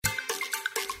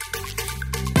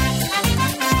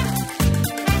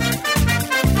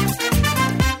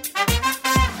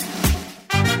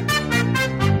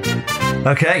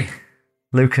Okay,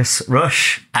 Lucas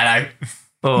Rush. Hello.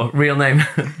 Or real name,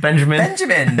 Benjamin.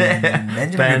 Benjamin.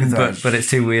 Ben, but it's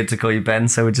too weird to call you Ben,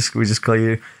 so we just call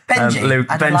you Benji.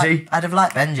 Benji. I'd have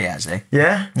liked Benji, actually.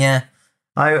 Yeah? Yeah.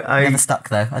 I never stuck,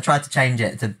 though. I tried to change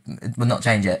it not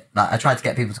change it. Like, I tried to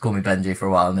get people to call me Benji for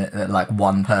a while, and like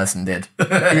one person did.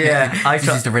 Yeah. It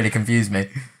used to really confuse me.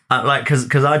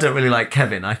 Because I don't really like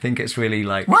Kevin. I think it's really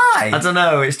like... Why? I don't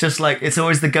know. It's just like, it's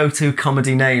always the go-to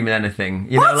comedy name in anything.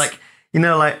 You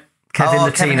know, like Kevin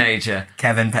the teenager.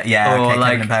 Kevin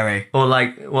and Perry. Or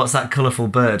like, what's that colourful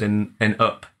bird in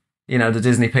Up? You know, the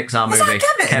Disney Pixar movie.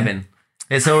 That Kevin.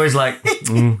 It's always like,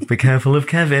 be careful of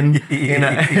Kevin. You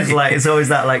know, it's always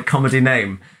that like comedy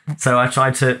name. So I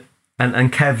tried to,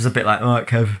 and Kev's a bit like, all right,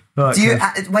 Kev. All right, Do you,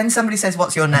 Kev. when somebody says,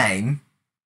 what's your name?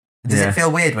 Does it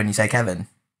feel weird when you say Kevin?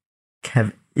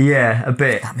 Kev. Yeah, a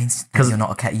bit. That means because you're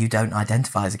not you don't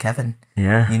identify as a Kevin.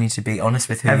 Yeah. You need to be honest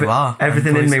with who you are.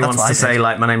 Everything in me wants to say,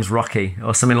 like, my name's Rocky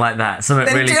or something like that. Something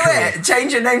then really do cool. it.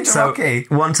 Change your name to Rocky.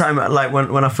 One time, like,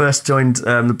 when I first joined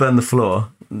the Burn the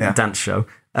Floor dance show,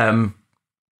 an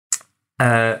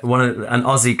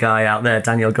Aussie guy out there,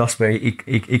 Daniel Gosper,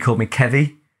 he called me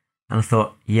Kevy. And I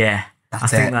thought, I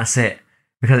think that's it.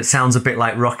 Because it sounds a bit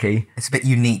like Rocky. It's a bit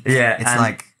unique. Yeah. It's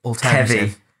like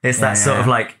alternative. Kevy. It's that sort of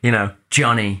like, you know,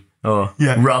 Johnny or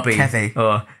Robbie. Kevy.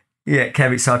 Or,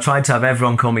 Kevy. So I tried to have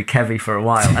everyone call me Kevy for a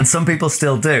while. And some people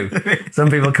still do.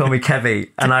 Some people call me Kevy.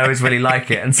 And I always really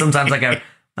like it. And sometimes I go,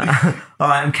 all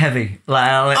right, I'm Kevy.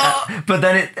 Like, but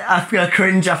then I feel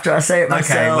cringe after I say it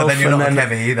myself. Okay, well then you're not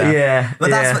Kevy either. Yeah.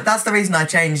 But that's the reason I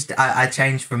changed. I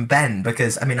changed from Ben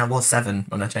because, I mean, I was 7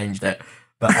 when I changed it.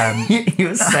 But you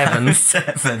were 7. I was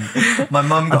 7. My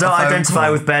mum got I don't a phone identify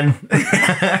call. with Ben.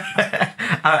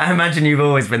 I imagine you've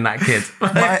always been that kid.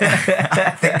 I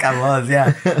think I was,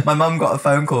 yeah. My mum got a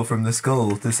phone call from the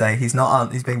school to say he's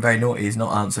being very naughty, he's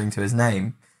not answering to his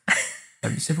name.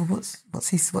 And she said, well, what's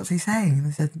he saying? And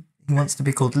I said, he wants to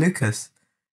be called Lucas.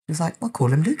 She was like, well,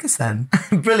 call him Lucas then.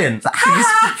 Brilliant. She's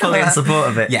fully in support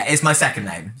of it. Yeah, it's my second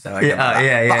name. So I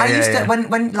But I used to,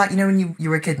 when like, you know, when you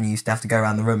were a kid and you used to have to go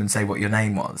around the room and say what your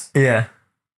name was. Yeah.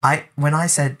 When I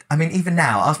said, I mean, even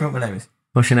now, ask me what my name is.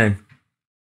 What's your name?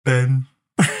 Ben.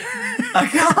 I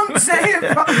can't say it.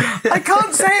 I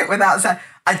can't say it without saying.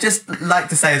 I just like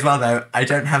to say as well, though, I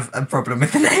don't have a problem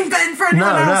with the name Ben for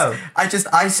anyone else.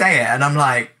 No. I say it and I'm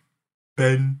like,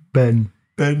 Ben.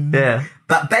 Yeah.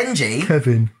 But Benji.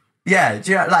 Kevin. Yeah.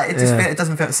 Do you know, like, it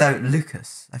doesn't feel so.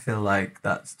 Lucas. I feel like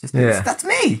that's just, that's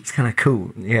me. It's kind of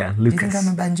cool. Yeah. Lucas. Do you think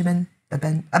I'm a Benjamin? A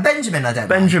Benjamin, I don't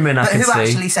know. Benjamin, I can see. But who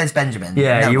actually says Benjamin?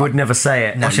 Yeah, you would never say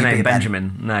it. No, What's your name? Ben.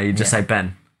 Benjamin. No, you just say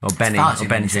Ben. Or Benny. Or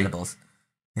Benji. Syllables.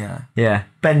 Yeah. Yeah.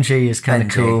 Benji is kind of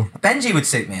cool. Benji would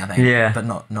suit me, I think. Yeah. But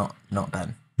not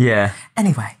Ben. Yeah.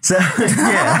 Anyway. So,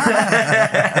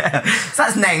 yeah. So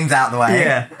that's names out the way.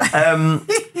 Yeah.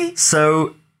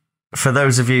 So, for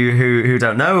those of you who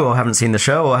don't know or haven't seen the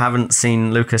show or haven't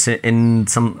seen Lucas in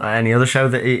any other show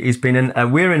that he's been in,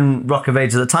 we're in Rock of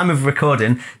Ages. At the time of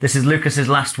recording, this is Lucas's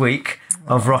last week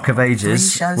of Rock of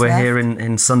Ages. 3 shows we're left. here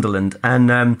in Sunderland.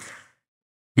 And,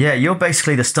 you're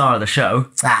basically the star of the show,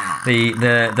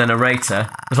 the narrator.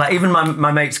 It's like even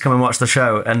my mates come and watch the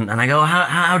show and I go,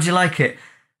 how do you like it?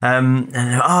 And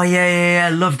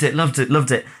loved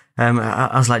it.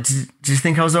 I was like, did you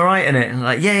think I was all right in it? And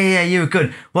like, yeah, you were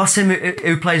good. What's him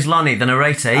who plays Lonny, the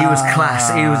narrator? He was class.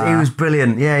 He was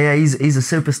brilliant. Yeah, he's a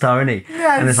superstar, isn't he?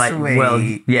 That's and it's like, sweet. Well,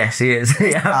 yes, he is.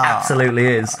 He absolutely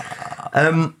is.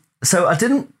 So I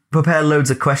didn't prepare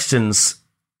loads of questions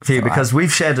for you because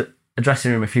we've shared a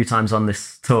dressing room a few times on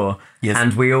this tour,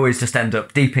 and we always just end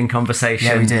up deep in conversation.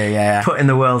 Yeah, we do. Yeah, putting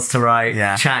the worlds to right,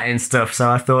 chatting stuff. So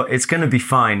I thought it's going to be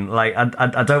fine. Like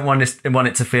I don't want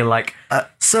it to feel like.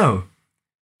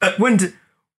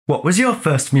 What was your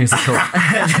first musical? Do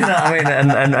you know what I mean?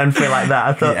 And feel like that.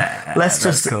 I thought let's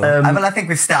just. Cool. Well, I think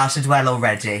we've started well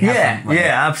already. Yeah,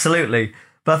 absolutely.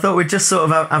 But I thought we'd just sort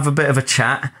of have a bit of a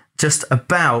chat, just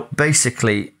about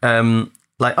basically.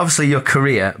 Like, obviously, your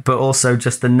career, but also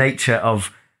just the nature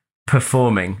of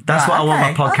performing. That's what I want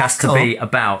my podcast to be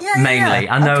about, mainly.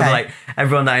 I know, like,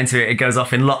 everyone that into it goes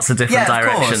off in lots of different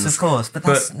directions. Of course.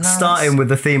 But starting with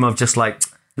the theme of just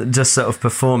sort of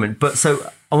performing. But so,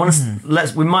 I want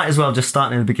to, we might as well just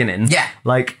start in the beginning. Yeah.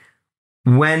 Like,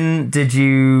 when did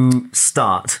you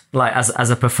start, like,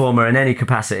 as a performer in any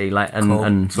capacity, like,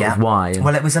 and sort of why?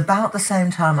 Well, it was about the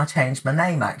same time I changed my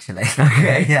name, actually.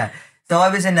 Okay. Yeah. So I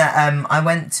was I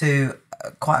went to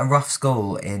quite a rough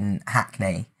school in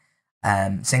Hackney,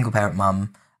 single parent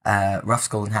mum, rough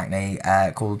school in Hackney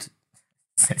called,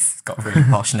 it's got a really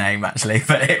posh name actually,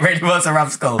 but it really was a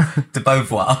rough school, de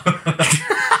Beauvoir.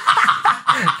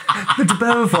 The de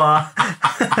Beauvoir.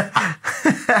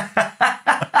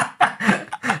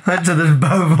 Went to the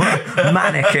Beauvoir.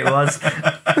 Manic it was.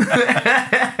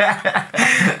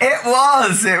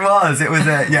 It was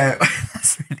a, yeah.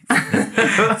 That's really funny.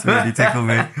 That's really tickled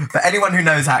me. But anyone who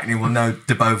knows Hackney will know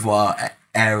the Beauvoir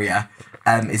area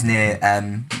is near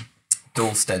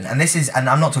Dalston. And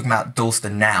I'm not talking about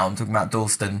Dalston now, I'm talking about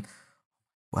Dalston,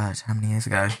 how many years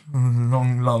ago?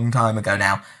 Long time ago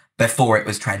now, before it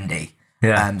was trendy.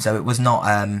 Yeah. So it was not,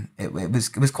 it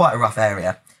was quite a rough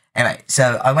area. Anyway,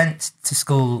 so I went to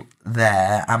school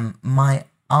there, and my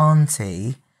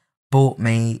auntie bought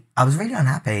me. I was really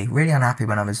unhappy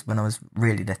when I was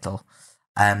really little.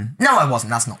 No, I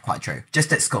wasn't. That's not quite true.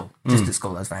 Just at school, I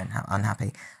was very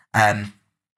unhappy.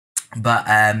 But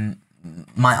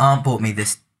my aunt bought me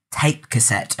this tape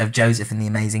cassette of Joseph and the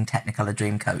Amazing Technicolor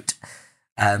Dreamcoat.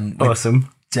 Awesome.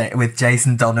 With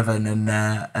Jason Donovan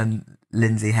and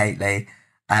Lindsay Haitley.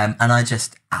 And I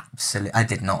just I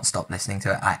did not stop listening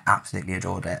to it. I absolutely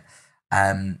adored it,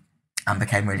 and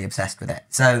became really obsessed with it.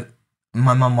 So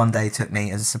my mum one day took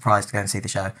me as a surprise to go and see the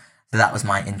show. So that was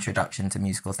my introduction to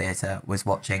musical theatre, was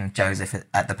watching Joseph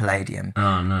at the Palladium.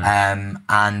 Oh, no.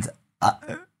 And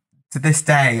to this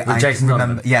day, I Jason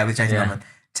remember. Donovan? Yeah, with Jason Donovan.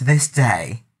 To this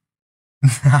day,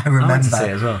 I remember. I went to see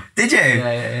it as well. Did you?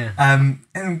 Yeah.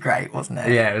 It was great, wasn't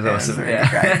it? Yeah, it was awesome. It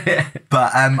was really great.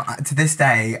 But to this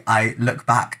day, I look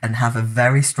back and have a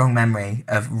very strong memory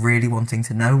of really wanting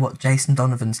to know what Jason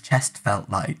Donovan's chest felt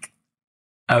like.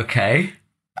 Okay.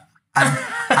 And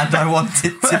I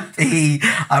wanted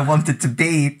to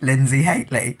be Lindsay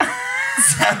Haitley.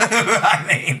 So I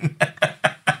mean,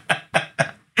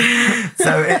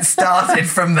 so it started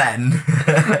from then.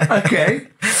 Okay.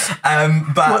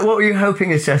 But what were you hoping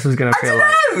his chest was going to feel like?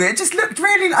 I don't know. It just looked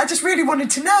really. I just really wanted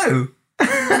to know. You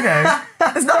know,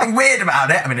 there's nothing weird about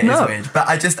it. I mean, it is weird, but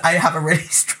I have a really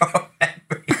strong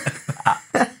memory of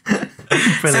that.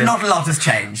 So not a lot has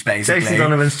changed, basically. Jason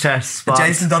Donovan's chest sparked.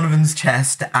 Jason Donovan's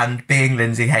chest and being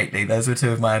Lindsay Haitley. Those were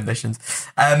two of my ambitions.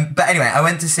 But anyway, I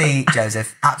went to see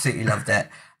Joseph. Absolutely loved it.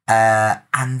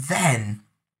 And then,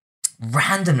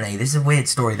 randomly, this is a weird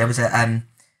story. There was a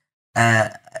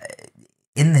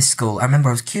in this school. I remember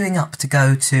I was queuing up to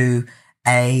go to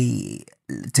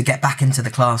get back into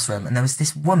the classroom, and there was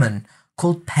this woman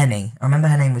called Penny. I remember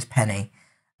her name was Penny.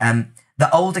 The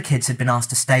older kids had been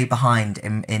asked to stay behind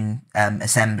in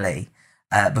assembly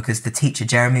because the teacher,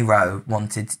 Jeremy Rowe,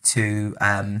 wanted to.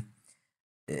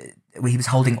 He was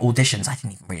holding auditions. I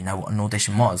didn't even really know what an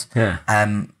audition was. Yeah.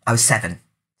 I was seven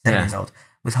years old.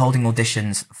 Was holding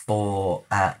auditions for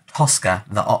Tosca,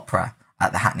 the opera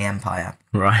at the Hackney Empire.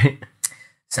 Right.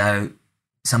 So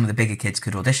some of the bigger kids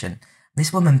could audition.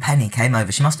 This woman, Penny, came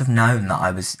over. She must have known that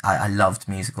I loved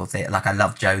musical theatre, like I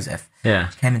loved Joseph. Yeah.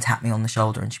 She came and tapped me on the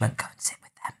shoulder and she went, "Go and sit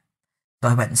with them." So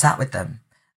I went and sat with them.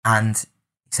 And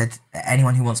he said,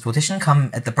 "Anyone who wants to audition, come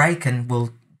at the break and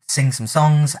we'll sing some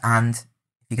songs. And if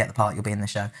you get the part, you'll be in the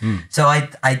show." So I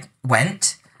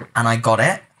went and I got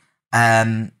it.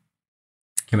 Can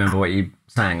you remember what you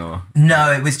sang, or?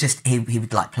 No, it was just, he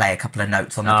would like play a couple of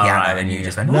notes on the piano, right, and you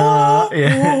just went,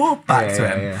 no. back to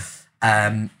him.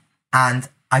 Yeah. And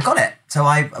I got it. So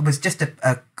I was just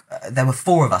there were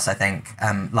four of us, I think,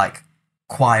 like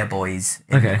choir boys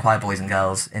and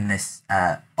girls in this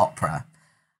opera.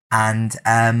 And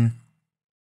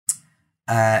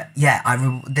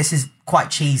this is quite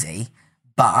cheesy,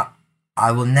 but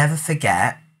I will never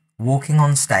forget walking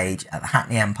on stage at the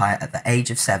Hackney Empire at the age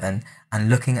of 7 and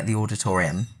looking at the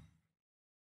auditorium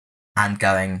and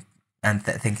going and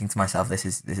thinking to myself, this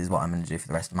is what I'm going to do for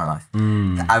the rest of my life.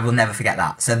 I will never forget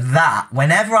that. So that,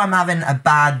 whenever I'm having a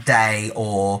bad day,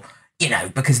 or, you know,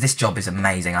 because this job is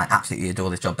amazing, I absolutely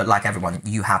adore this job, but like everyone,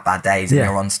 you have bad days and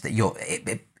you're on,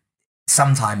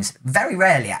 sometimes, very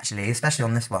rarely actually, especially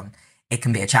on this one, it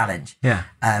can be a challenge. Yeah.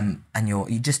 And you're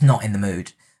just not in the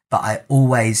mood. But I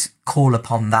always call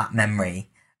upon that memory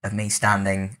of me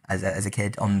standing as a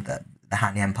kid on the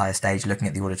Hackney Empire stage, looking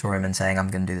at the auditorium and saying, I'm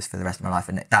going to do this for the rest of my life.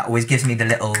 And that always gives me the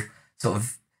little sort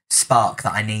of spark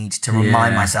that I need to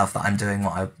remind myself that I'm doing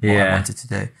what I wanted to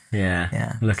do.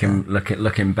 Yeah.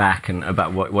 Looking back and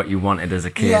about what you wanted as a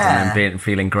kid, and then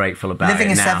feeling grateful about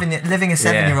living it now. Living a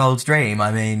 7-year-old's dream.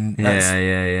 I mean,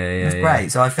 it's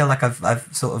great. So I feel like I've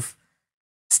sort of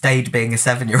stayed being a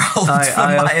 7-year-old for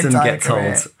my often entire get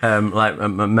career. told, like a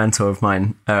mentor of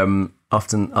mine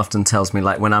often tells me,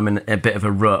 like, when I'm in a bit of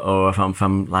a rut, or if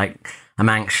I'm like, I'm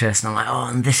anxious and I'm like,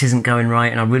 oh, and this isn't going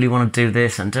right and I really want to do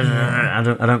this and I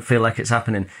don't feel like it's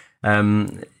happening.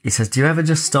 He says, do you ever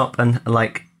just stop and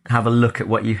like have a look at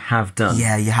what you have done.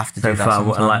 Yeah, you have to so do that far,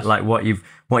 sometimes. like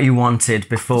what you wanted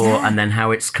before, and then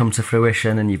how it's come to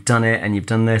fruition, and you've done it, and you've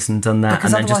done this and done that,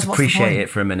 Because and then just otherwise, what's the appreciate point? it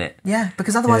for a minute. Yeah,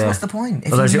 because otherwise, what's the point?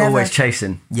 If Otherwise, you you're never... always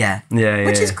chasing. Yeah. Yeah,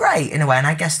 Which is great in a way, and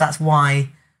I guess that's why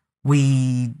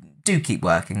we do keep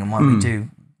working, and why we do.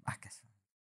 I guess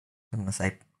I'm gonna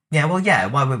say. Yeah, well, yeah.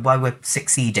 Why we're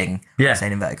succeeding? Yeah.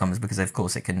 Saying inverted commas, because of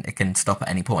course it can stop at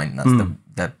any point. That's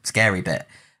the scary bit.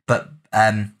 But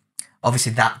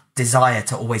obviously that desire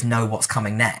to always know what's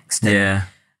coming next. And,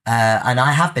 and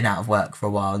I have been out of work for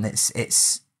a while, and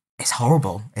it's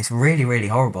horrible. It's really, really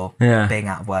horrible. Yeah. Being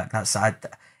out of work. I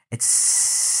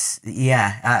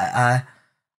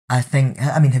think.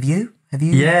 I mean, have you?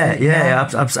 Yeah,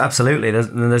 absolutely.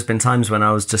 There's been times when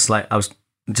I was just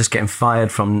getting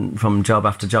fired from job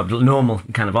after job, normal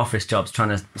kind of office jobs, trying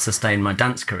to sustain my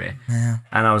dance career. Yeah.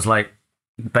 And I was like,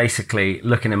 basically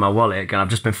looking in my wallet again. I've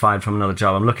just been fired from another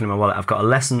job. I'm looking in my wallet. I've got a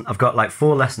lesson. I've got like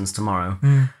 4 lessons tomorrow.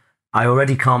 I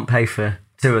already can't pay for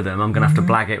 2 of them. I'm going to have to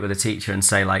blag it with a teacher and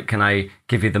say, like, can I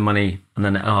give you the money? And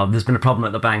then, there's been a problem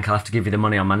at the bank. I'll have to give you the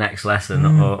money on my next lesson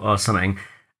or something.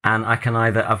 And I can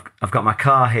either, I've got my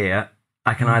car here.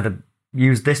 I can either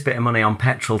use this bit of money on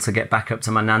petrol to get back up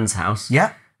to my nan's house.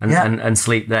 And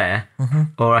sleep there,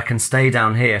 or I can stay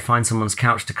down here, find someone's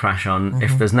couch to crash on.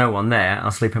 If there's no one there, I'll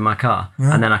sleep in my car,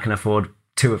 and then I can afford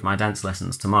 2 of my dance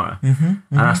lessons tomorrow. And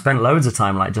I spent loads of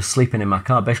time like just sleeping in my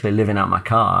car, basically living out my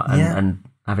car, and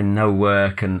having no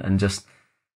work, and just,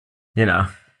 you know.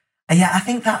 Yeah, I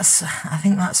think that's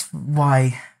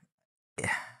why.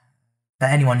 For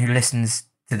anyone who listens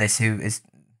to this, who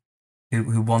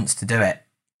wants to do it,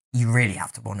 you really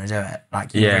have to want to do it.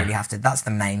 Like, you really have to. That's the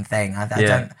main thing. I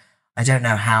don't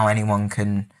know how anyone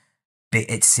can be.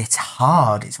 It's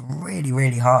hard. It's really,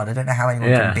 really hard. I don't know how anyone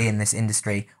can be in this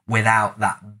industry without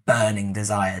that burning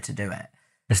desire to do it.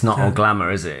 It's not all glamour,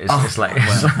 is it? It's like,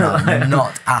 no,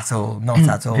 not at all. Not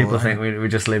at all. People think we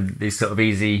just live these sort of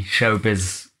easy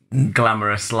showbiz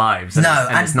glamorous lives. And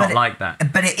it's not like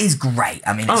that. But it is great.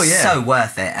 I mean, it's so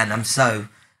worth it. And I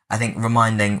think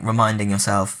reminding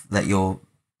yourself that you're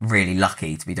really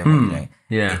lucky to be doing what you're doing.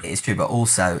 Yeah, it's true, but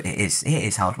also it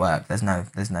is hard work. There's no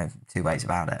 2 ways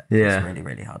about it. Yeah, it's really,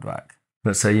 really hard work.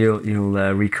 But so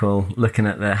you'll recall looking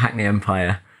at the Hackney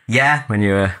Empire. Yeah, when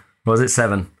you were, what was it,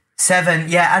 7? 7,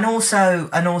 yeah, and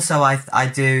also I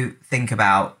do think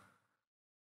about,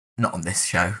 not on this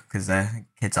show because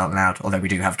kids aren't allowed, although we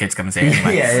do have kids come and see it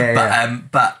anyway.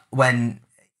 But when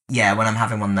I'm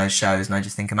having one of those shows, and I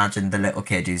just think, imagine the little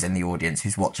kid who's in the audience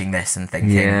who's watching this and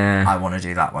thinking, I want to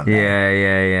do that one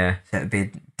day. Yeah. So it would be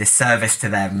a disservice to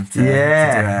them to do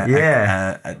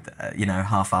a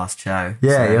half-assed show.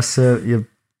 Yeah, so. You're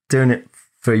doing it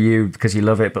for you because you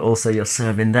love it, but also you're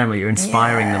serving them, or you're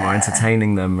inspiring them, or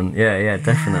entertaining them, and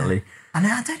definitely. And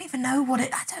I don't even know what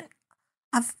it.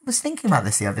 I was thinking about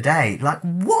this the other day. Like,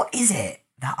 what is it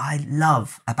that I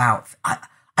love about?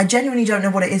 I genuinely don't know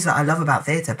what it is that I love about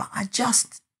theatre, but I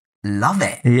just love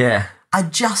it. Yeah. I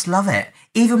just love it.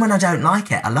 Even when I don't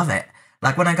like it, I love it.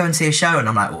 Like, when I go and see a show and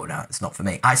I'm like, oh, no, it's not for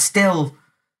me. I still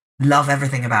love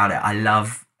everything about it. I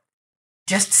love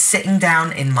just sitting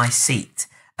down in my seat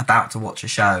about to watch a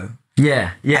show.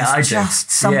 Yeah, There's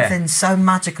just something so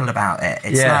magical about it.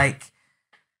 It's like...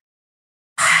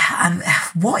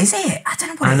 what is it? I don't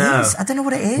know what it is. I don't know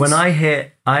what it is. When I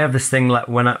have this thing, like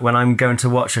when I'm going to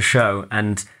watch a show,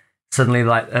 and suddenly,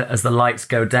 like, as the lights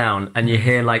go down, and you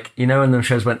hear, like, you know, in the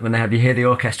shows when you hear the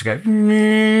orchestra go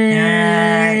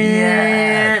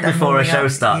before a show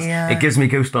starts, it gives me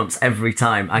goosebumps every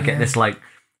time. I get this like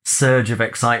surge of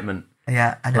excitement.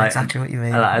 Yeah, I know exactly what you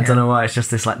mean. I don't know why. It's just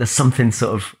this, like, there's something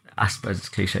sort of, I suppose it's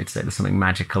cliche to say there's something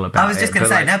magical about it. I was just going to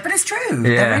say, no, but it's true.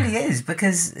 There really is,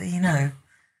 because, you know,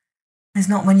 there's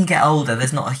not, when you get older,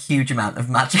 there's not a huge amount of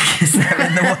magic is there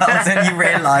in the world, and you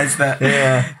realise that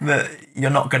that you're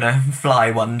not going to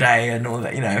fly one day and all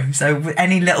that, you know. So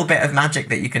any little bit of magic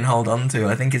that you can hold on to,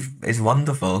 I think is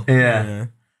wonderful. Yeah.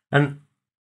 And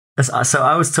so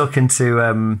I was talking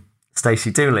to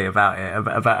Stacey Dooley about it,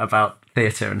 about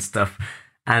theatre and stuff,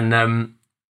 and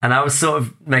I was sort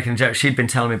of making a joke. She'd been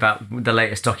telling me about the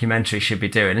latest documentary she'd be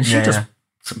doing, and she does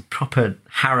some proper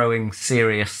harrowing,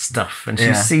 serious stuff, and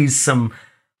she sees some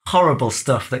horrible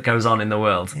stuff that goes on in the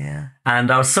world. Yeah. And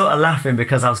I was sort of laughing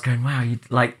because I was going, wow,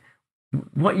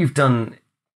 what you've done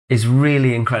is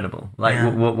really incredible.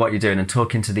 Like what you're doing, and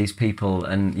talking to these people,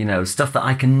 and, you know, stuff that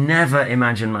I can never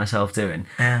imagine myself doing.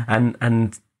 Yeah.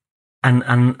 And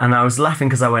I was laughing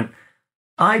because I went,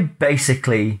 I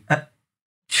basically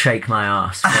shake my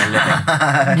ass for a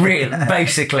living. Really,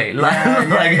 basically.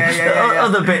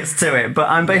 Other bits to it, but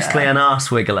I'm basically an arse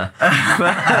wiggler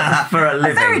for a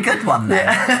living. A very good one, then.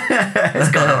 Yeah.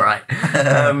 It's gone all right.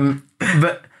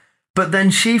 But then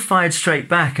she fired straight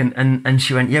back and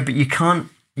she went, yeah, but you can't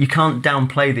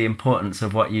downplay the importance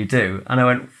of what you do. And I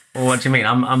went, well, what do you mean?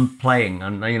 I'm playing,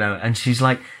 and and she's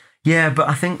like, yeah, but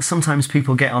I think sometimes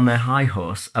people get on their high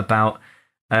horse about,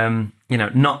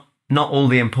 not all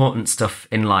the important stuff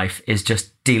in life is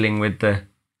just dealing with the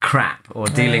crap or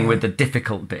dealing with the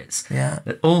difficult bits. Yeah.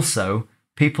 That also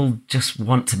people just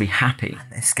want to be happy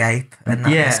and escape, and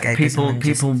that people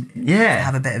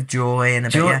have a bit of joy and a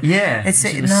bit. Yeah, it's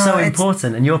so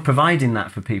important, and you're providing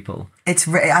that for people.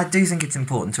 I do think it's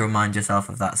important to remind yourself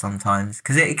of that sometimes,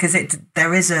 because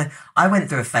there is I went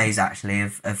through a phase actually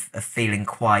of feeling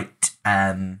quite.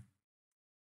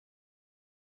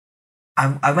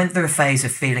 I went through a phase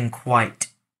of feeling quite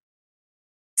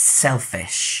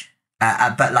selfish,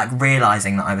 but like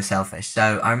realizing that I was selfish.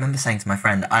 So I remember saying to my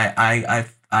friend, I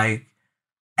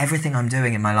everything I'm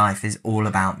doing in my life is all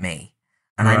about me,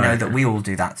 and I know that we all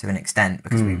do that to an extent,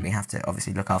 because we have to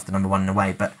obviously look after number one in a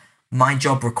way. But my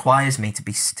job requires me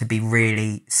to be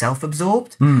really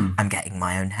self-absorbed. I'm getting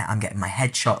I'm getting my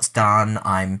headshots done.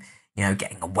 I'm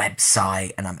getting a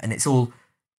website, and it's all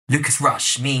Lucas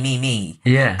Rush, me.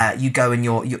 Yeah. You go and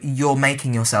you're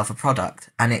making yourself a product,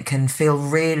 and it can feel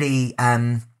really.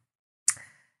 I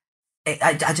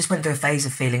just went through a phase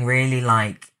of feeling really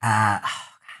like, how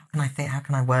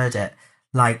can I word it?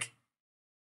 Like,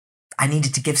 I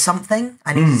needed to give something.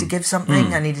 I needed to give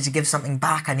something. I needed to give something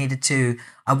back. I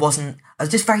was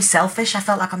just very selfish. I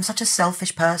felt like I'm such a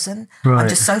selfish person. Right. I'm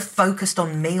just so focused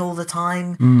on me all the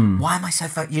time. Why am I so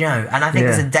focused? And I think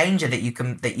there's a danger that you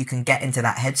can get into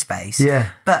that headspace.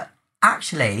 Yeah. But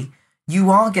actually, you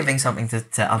are giving something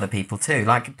to other people too.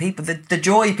 Like people, the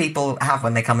joy people have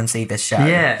when they come and see this show.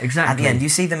 Yeah, exactly. At the end, you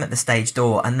see them at the stage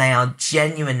door, and they are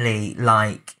genuinely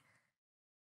like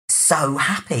so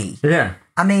happy. Yeah.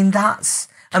 I mean,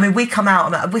 we come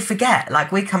out and we forget.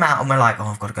 Like, we come out and we're like, oh,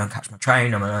 I've got to go and catch my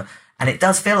train. And it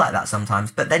does feel like that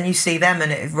sometimes. But then you see them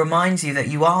and it reminds you that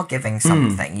you are giving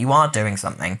something. You are doing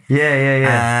something.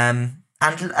 Yeah.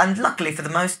 And luckily, for the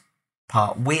most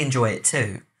part, we enjoy it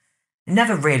too. It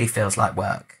never really feels like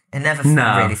work. It never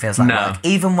really feels like work.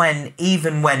 Even when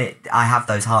I have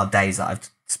those hard days that I've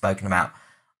spoken about.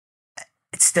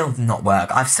 It's still not work.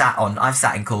 I've sat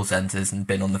in call centres and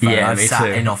been on the phone. Yeah, I've sat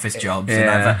in office jobs.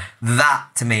 And that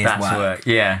to me is work.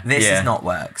 Yeah. This is not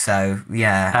work. So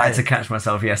yeah. I had to catch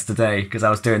myself yesterday because I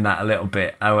was doing that a little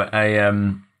bit.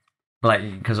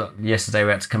 Because yesterday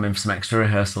we had to come in for some extra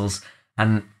rehearsals,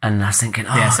 and I was thinking,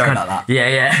 sorry about that.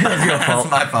 Yeah. That's your fault.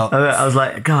 That's my fault. I was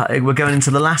like, God, we're going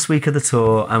into the last week of the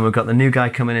tour, and we've got the new guy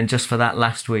coming in just for that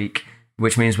last week,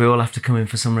 which means we all have to come in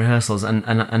for some rehearsals. And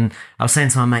I was saying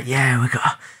to my mate,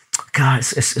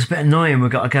 it's a bit annoying. We've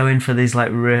got to go in for these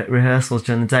like rehearsals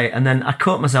during the day. And then I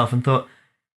caught myself and thought,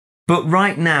 but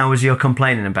right now, as you're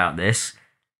complaining about this,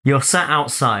 you're sat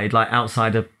outside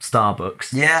of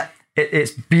Starbucks. Yeah.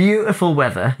 It's beautiful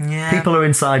weather. Yeah. People are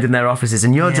inside in their offices,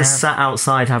 and you're just sat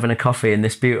outside having a coffee in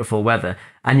this beautiful weather,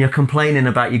 and you're complaining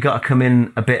about you got to come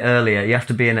in a bit earlier. You have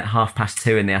to be in at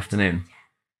 2:30 in the afternoon.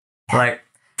 Yeah.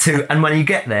 And when you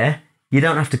get there, you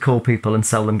don't have to call people and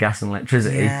sell them gas and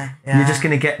electricity. Yeah. You're just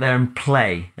going to get there and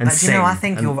play and sing. I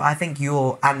think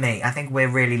you're and me. I think we're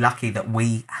really lucky that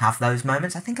we have those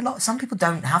moments. I think some people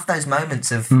don't have those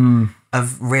moments of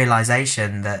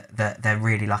realization that they're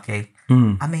really lucky.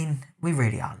 I mean, we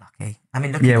really are lucky. I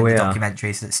mean, looking at the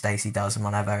documentaries that Stacey does and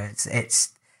whatever, it's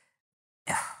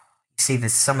you see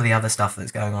there's some of the other stuff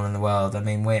that's going on in the world. I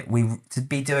mean, we to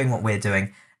be doing what we're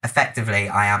doing. Effectively,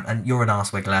 I am, and you're an arse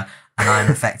wiggler, and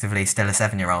I'm effectively still a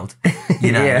 7-year-old.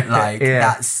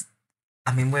 That's.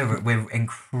 I mean, we're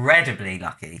incredibly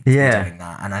lucky to be doing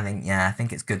that, and I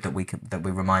think it's good that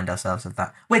we remind ourselves of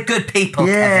that. We're good people.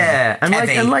 Yeah, Kevin.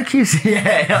 and like you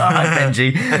say, all right,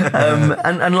 Benji.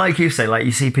 And like you say, like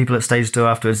you see people at stage door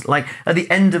afterwards. Like at the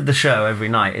end of the show every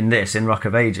night in Rock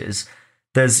of Ages,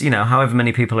 there's however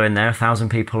many people are in there, 1,000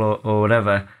 people or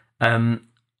whatever,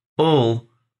 all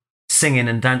singing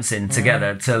and dancing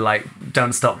together to like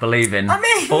Don't Stop Believing. I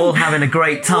mean, all having a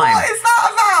great time. What is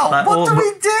that about? Like, what do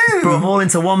we do? Brought them all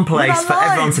into one place for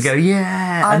everyone to go,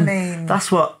 I mean,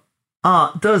 that's what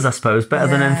art does, I suppose, better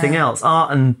than anything else.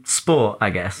 Art and sport, I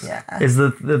guess, is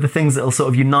the things that will sort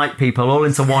of unite people all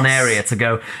into one area to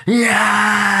go,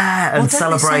 and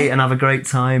celebrate and have a great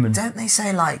time. And don't they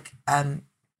say like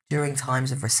during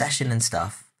times of recession and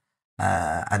stuff,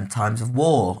 and times of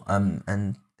war,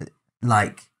 and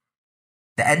like.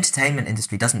 The entertainment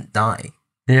industry doesn't die.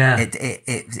 Yeah.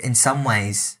 It in some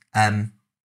ways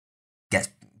gets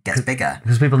bigger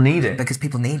because people need it. Because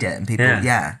people need it, and people,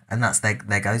 and that's their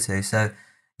go-to. So,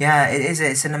 yeah, it is.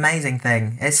 It's an amazing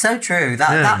thing. It's so true.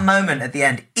 That moment at the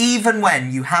end, even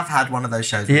when you have had one of those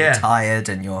shows where you're tired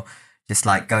and you're just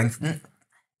like going.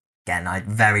 Again, I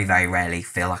very, very rarely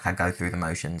feel like I go through the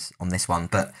motions on this one,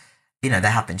 but there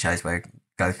have been shows where I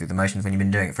go through the motions when you've been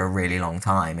doing it for a really long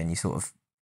time and you sort of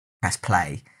press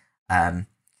play.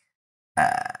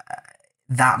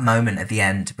 That moment at the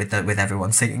end with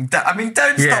everyone singing. I mean,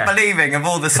 Don't Stop Believing of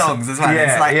all the songs as well.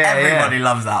 It's like everybody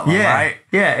loves that one, right?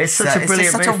 Yeah, it's such a brilliant.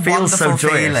 It's such a it feels so wonderful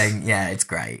joyous. feeling. Yeah, it's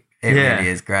great. It really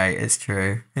is great. It's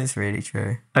true. It's really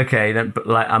true. Okay, then, but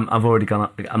like I've already gone.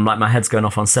 I'm like my head's going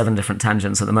off on 7 different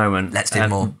tangents at the moment. Let's do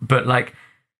more. But like.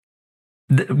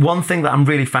 One thing that I'm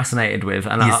really fascinated with,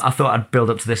 and I thought I'd build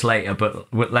up to this later,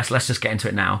 but let's just get into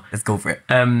it now. Let's go for it.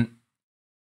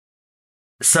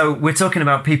 So we're talking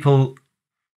about people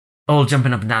all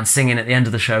jumping up and down, singing at the end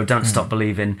of the show, Don't Stop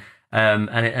Believing,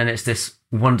 and it's this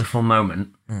wonderful moment.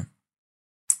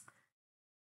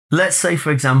 Let's say,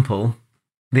 for example,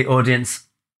 the audience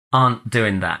aren't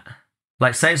doing that.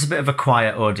 Like, say it's a bit of a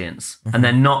quiet audience, and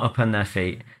they're not up on their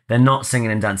feet, they're not singing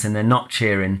and dancing, they're not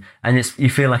cheering, and you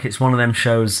feel like it's one of them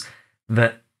shows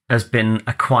that has been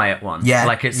a quiet one. Yeah,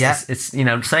 like it's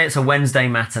say it's a Wednesday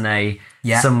matinee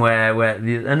somewhere where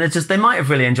and they might have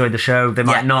really enjoyed the show, they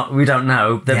might not, we don't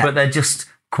know, but they're just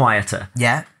quieter.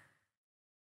 Yeah.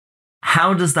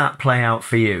 How does that play out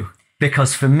for you?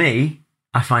 Because for me,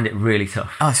 I find it really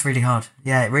tough. Oh, it's really hard.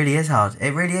 Yeah, it really is hard.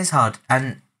 It really is hard,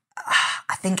 and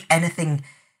I think anything,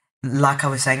 like I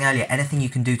was saying earlier, anything you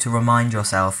can do to remind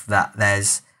yourself that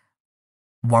there's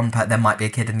there might be a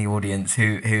kid in the audience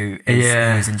who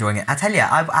is enjoying it. I tell you,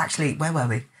 I've actually, where were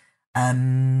we?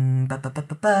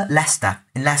 Leicester.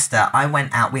 In Leicester, I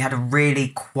went out. We had a really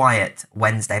quiet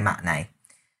Wednesday matinee.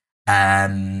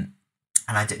 And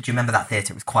do you remember that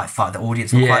theatre? It was quite far. The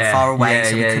audience were quite far away,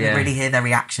 so we couldn't really hear their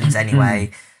reactions anyway.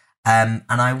 And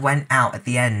I went out at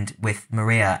the end with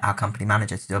Maria, our company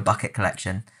manager, to do a bucket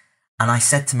collection. And I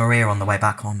said to Maria on the way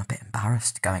back, I'm a bit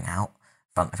embarrassed going out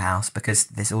front of house because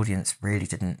this audience really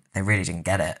didn't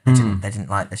get it. They didn't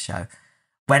like the show.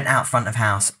 Went out front of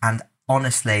house, and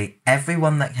honestly,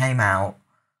 everyone that came out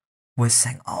was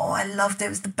saying, oh, I loved it. It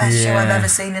was the best show I've ever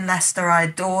seen in Leicester. I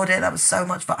adored it. That was so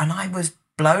much fun. And I was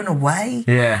blown away.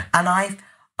 Yeah. And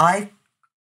I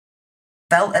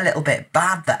felt a little bit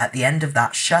bad that at the end of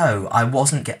that show, I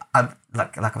wasn't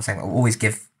like I was saying, I always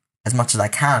give as much as I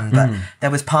can, but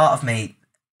there was part of me,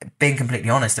 being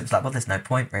completely honest, it was like, well, there's no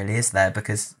point really, is there?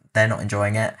 Because they're not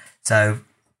enjoying it. So,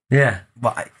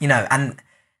 well, and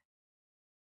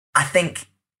I think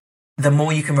the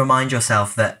more you can remind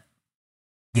yourself that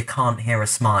you can't hear a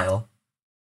smile,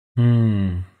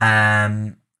 the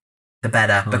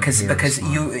better, because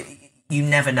you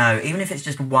never know, even if it's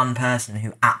just one person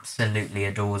who absolutely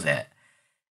adores it.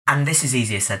 And this is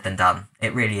easier said than done.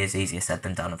 It really is easier said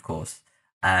than done, of course.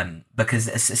 Because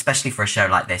especially for a show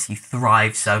like this, you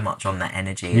thrive so much on the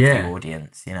energy of the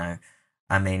audience,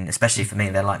 I mean, especially for me,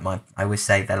 I always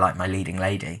say they're like my leading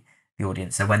lady, the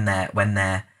audience. So when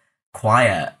they're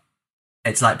quiet,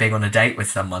 it's like being on a date with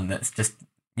someone that's just,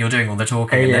 you're doing all the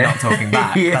talking and they're not talking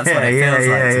back. That's what it feels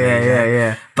like to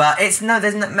me.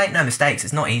 But make no mistakes,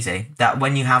 it's not easy. That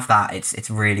when you have that, it's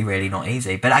really, really not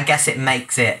easy. But I guess it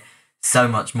makes it so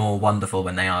much more wonderful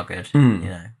when they are good,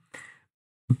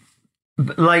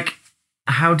 Like,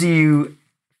 how do you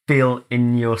feel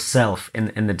in yourself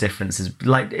in the differences?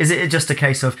 Like, is it just a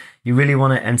case of you really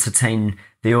want to entertain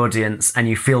the audience and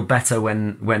you feel better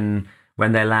when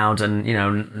they're loud and,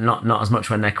 not as much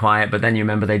when they're quiet, but then you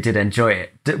remember they did enjoy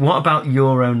it? What about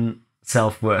your own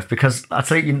self-worth? Because I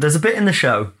tell you, there's a bit in the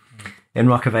show in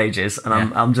Rock of Ages, and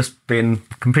I'm just being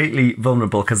completely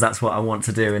vulnerable because that's what I want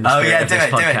to do in the spirit of this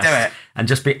podcast. Do it. And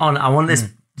just be on. I want this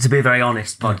to be a very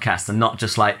honest podcast and not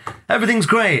just like, everything's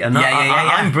great and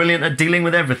I'm brilliant at dealing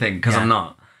with everything, because I'm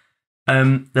not.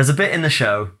 There's a bit in the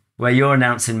show where you're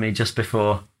announcing me just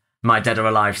before my Dead or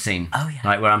Alive scene. Oh, yeah.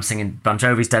 Like where I'm singing Bon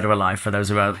Jovi's Dead or Alive, for those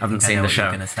who haven't seen the show.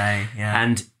 What you're going to say,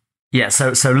 And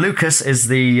so Lucas is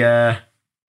the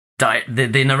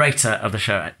narrator of the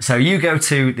show. So you go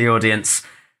to the audience,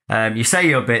 you say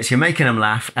your bits, you're making them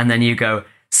laugh, and then you go,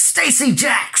 Stacey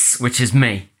Jacks, which is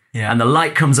me. Yeah. And the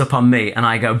light comes up on me, and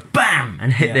I go, bam,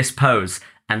 and hit this pose.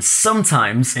 And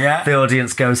sometimes the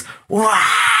audience goes, wow.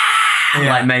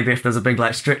 Like maybe if there's a big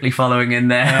like Strictly following in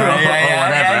there or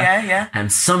whatever.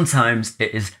 And sometimes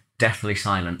it is deathly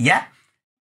silent. Yeah.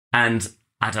 And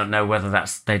I don't know whether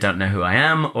that's they don't know who I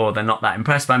am, or they're not that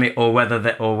impressed by me, or whether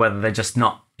they're just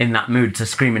not in that mood to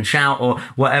scream and shout or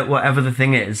whatever the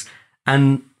thing is.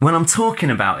 And when I'm talking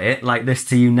about it like this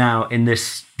to you now in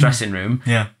this dressing room,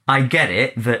 I get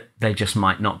it that they just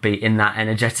might not be in that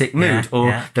energetic mood,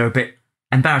 or they're a bit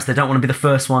embarrassed. They don't want to be the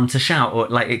first one to shout, or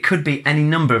like it could be any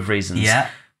number of reasons. Yeah.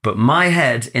 But my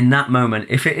head in that moment,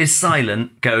 if it is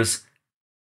silent, goes,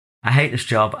 I hate this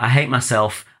job. I hate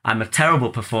myself. I'm a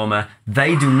terrible performer.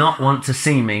 They do not want to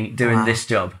see me doing this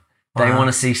job. They want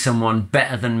to see someone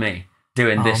better than me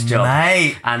doing this job.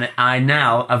 Mate. And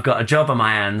I've got a job on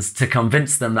my hands to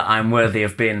convince them that I'm worthy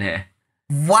of being here.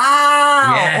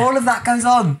 Wow. Yeah. All of that goes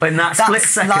on. But in that split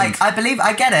second. Like,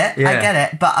 I get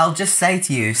it. But I'll just say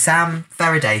to you, Sam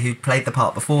Faraday, who played the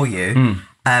part before you,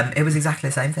 it was exactly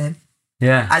the same for him.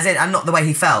 Yeah. As in, and not the way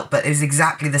he felt, but it was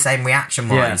exactly the same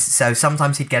reaction-wise. Yeah. So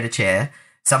sometimes he'd get a cheer,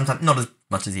 sometimes, not as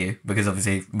much as you, because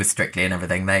obviously with Strictly and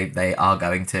everything, they are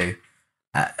going to...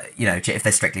 if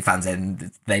they're Strictly fans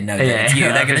in, they know that it's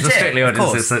you, they're going to cheer. Strictly of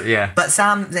course. But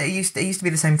Sam, it used to be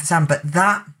the same for Sam. But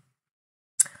that,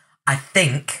 I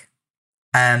think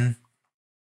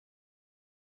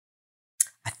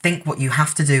what you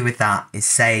have to do with that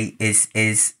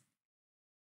is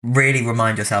really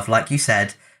remind yourself, like you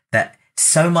said, that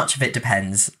so much of it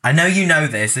depends. I know you know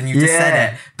this and you just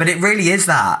said it, but it really is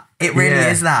that. It really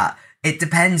is that. It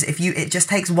depends. It just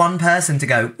takes one person to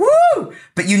go, woo!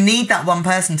 But you need that one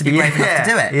person to be brave enough to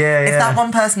do it. If that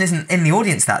one person isn't in the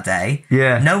audience that day,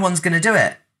 no one's going to do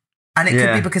it. And it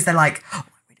could be because they're like,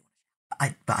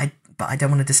 but I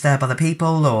don't want to disturb other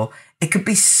people, or it could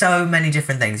be so many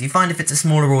different things. You find if it's a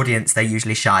smaller audience, they're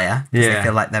usually shyer because they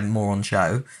feel like they're more on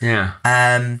show.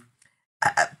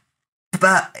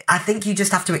 But I think you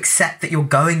just have to accept that you're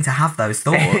going to have those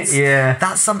thoughts.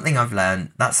 That's something I've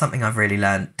learned. That's something I've really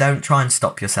learned. Don't try and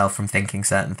stop yourself from thinking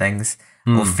certain things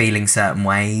or feeling certain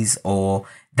ways, or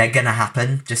they're going to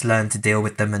happen. Just learn to deal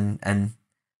with them and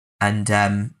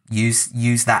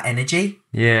use that energy.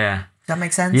 Yeah. Does that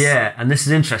make sense? Yeah. And this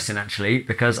is interesting, actually,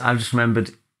 because I've just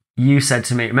remembered you said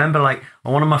to me, remember, like,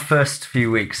 on one of my first few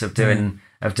weeks of doing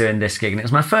this gig, and it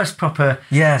was my first proper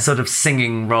sort of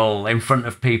singing role in front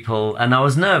of people, and I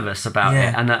was nervous about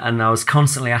it, and I was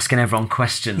constantly asking everyone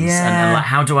questions, and like,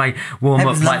 how do I warm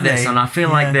up like this, and I feel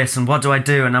like this, and what do I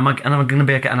do, and am I going to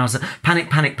be okay? And I was like,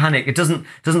 panic. It doesn't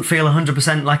feel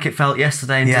 100% like it felt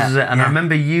yesterday, and I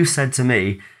remember you said to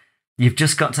me, you've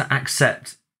just got to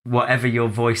accept whatever your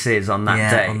voice is on that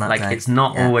day. On that day. It's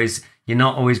not always... You're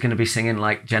not always going to be singing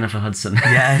like Jennifer Hudson.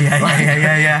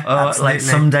 Yeah. Or like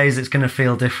some days it's going to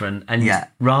feel different. And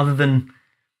rather than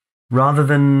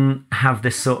have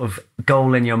this sort of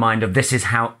goal in your mind of this is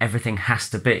how everything has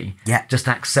to be, just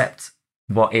accept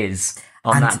what is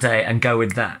on that day and go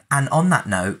with that. And on that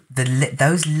note,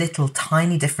 those little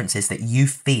tiny differences that you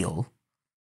feel,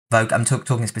 I'm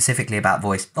talking specifically about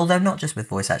voice, although not just with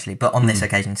voice actually, but on this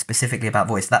occasion specifically about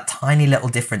voice, that tiny little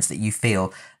difference that you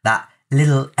feel, that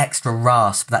little extra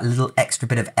rasp, that little extra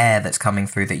bit of air that's coming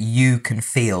through that you can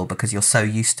feel because you're so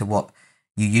used to what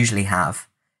you usually have,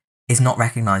 is not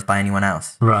recognised by anyone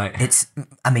else. Right.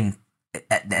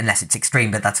 Unless it's extreme,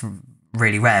 but that's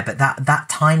really rare. But that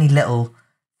tiny little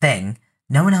thing,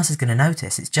 no one else is going to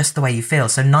notice. It's just the way you feel.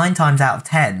 So 9 times out of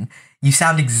 10, you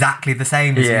sound exactly the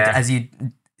same as you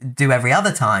do every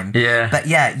other time. But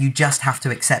you just have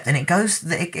to accept, and it goes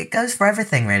for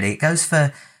everything really. It goes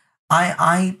for...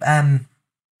 I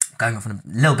going off on a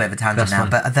little bit of a tangent now,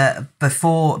 but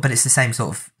but it's the same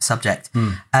sort of subject.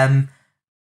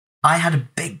 I had a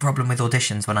big problem with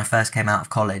auditions when I first came out of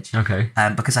college. Okay.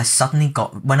 Because I suddenly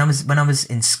got when I was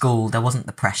in school, there wasn't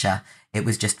the pressure. It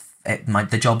was just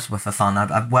the jobs were for fun.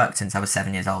 I've worked since I was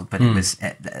 7 years old, but it was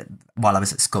while I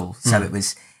was at school, so it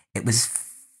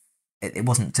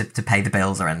wasn't to pay the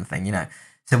bills or anything, you know.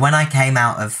 So when I came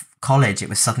out of college, it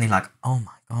was suddenly like, oh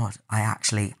my God, I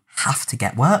actually have to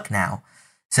get work now.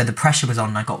 So the pressure was on,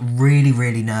 and I got really,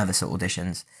 really nervous at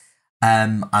auditions.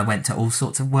 I went to all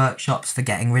sorts of workshops for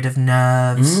getting rid of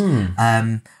nerves,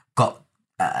 got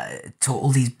taught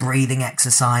all these breathing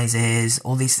exercises,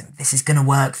 all these, this is going to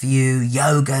work for you,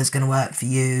 yoga is going to work for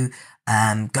you,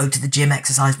 go to the gym,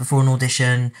 exercise before an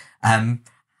audition, have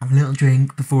a little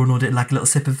drink before an audition, like a little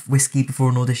sip of whiskey before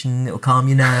an audition, it'll calm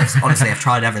your nerves. Honestly, I've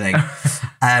tried everything.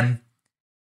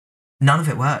 None of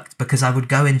it worked, because I would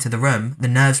go into the room, the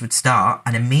nerves would start,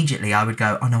 and immediately I would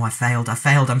go, oh no, I failed,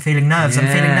 I'm feeling nerves, I'm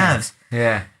feeling nerves.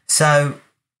 Yeah. So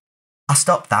I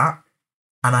stopped that,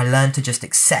 and I learned to just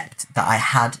accept that I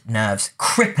had nerves,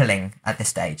 crippling at this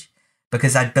stage,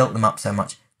 because I'd built them up so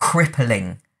much,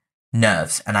 crippling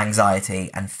nerves and anxiety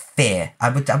and fear.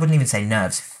 I wouldn't even say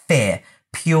nerves, fear,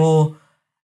 pure.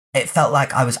 It felt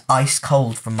like I was ice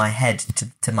cold from my head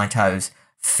to my toes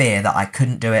fear that I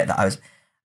couldn't do it, that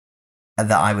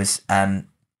I was going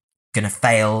to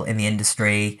fail in the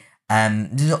industry.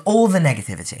 All the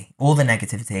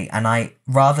negativity. And I,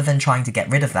 rather than trying to get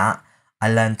rid of that, I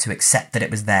learned to accept that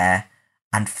it was there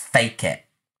and fake it.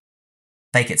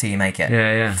 Fake it till you make it.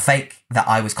 Yeah. Fake that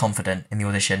I was confident in the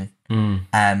audition.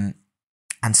 And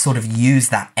sort of use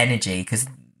that energy, because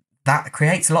that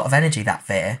creates a lot of energy, that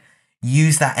fear.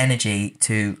 Use that energy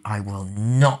to, I will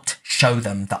not show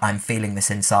them that I'm feeling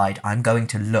this inside. I'm going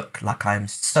to look like I'm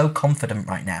so confident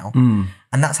right now.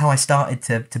 And that's how I started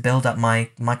to build up my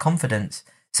confidence.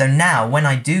 So now when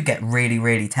I do get really,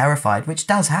 really terrified, which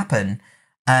does happen,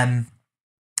 in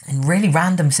really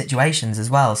random situations as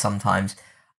well sometimes,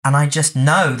 and I just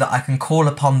know that I can call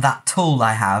upon that tool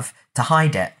I have to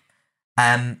hide it.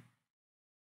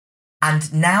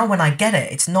 And now when I get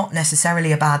it, it's not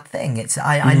necessarily a bad thing.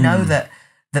 I know that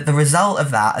the result of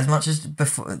that, as much as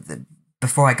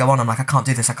before I go on, I'm like, I can't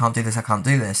do this.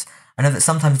 I know that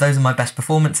sometimes those are my best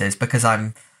performances because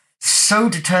I'm so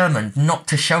determined not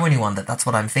to show anyone that that's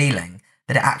what I'm feeling,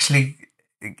 that it actually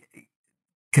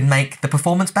can make the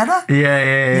performance better.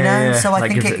 Yeah. You know, so I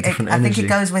Like, think gives it different energy. it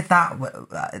goes with that.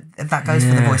 That goes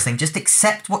for the voice thing. Just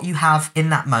accept what you have in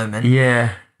that moment.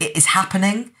 Yeah, It is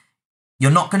happening. You're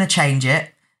not going to change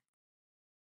it.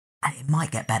 And it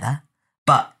might get better,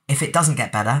 but if it doesn't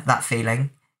get better, that feeling,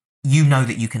 you know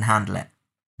that you can handle it.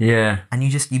 Yeah. And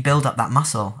you build up that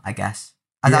muscle, I guess.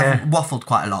 And I've waffled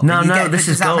quite a lot. No, this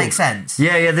is does gold. that make sense?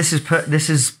 Yeah. This is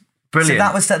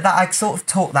brilliant. So that I sort of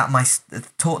taught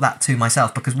that to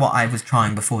myself, because what I was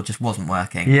trying before just wasn't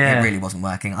working. Yeah. It really wasn't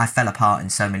working. I fell apart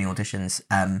in so many auditions.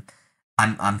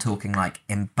 I'm talking like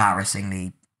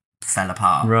embarrassingly fell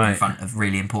apart in front of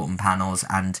really important panels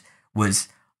and was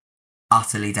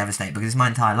utterly devastated because it's my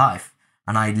entire life.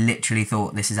 And I literally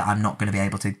thought, I'm not going to be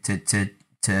able to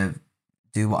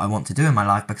do what I want to do in my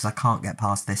life because I can't get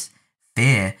past this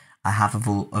fear I have of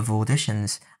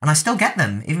auditions. And I still get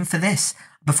them, even for this.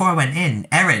 Before I went in,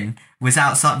 Erin was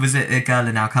outside, was a girl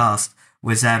in our cast,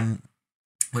 was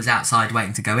outside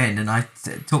waiting to go in, and I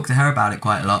talked to her about it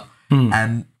quite a lot.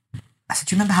 I said,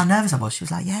 do you remember how nervous I was? She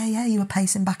was like, yeah, you were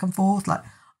pacing back and forth. Like,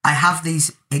 I have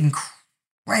these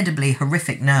incredibly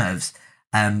horrific nerves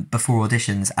before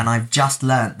auditions, and I've just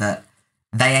learnt that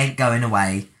they ain't going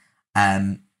away.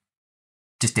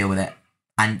 Just deal with it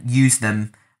and use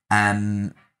them,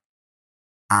 and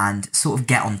sort of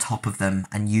get on top of them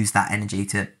and use that energy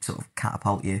to sort of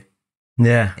catapult you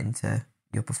into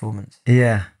your performance.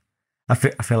 Yeah. I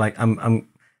feel like I'm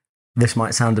this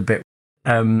might sound a bit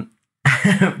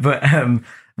but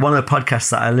one of the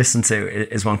podcasts that I listen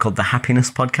to is one called the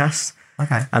Happiness Podcast.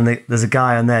 Okay. And there's a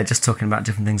guy on there just talking about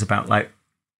different things about like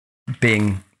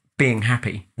being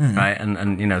happy, right?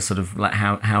 And you know, sort of like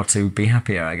how to be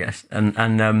happier, I guess.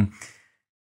 And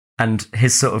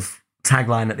his sort of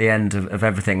tagline at the end of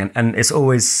everything, and it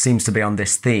always seems to be on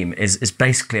this theme, is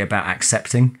basically about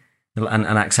accepting and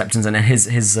acceptance. And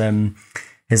his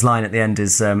line at the end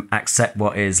is accept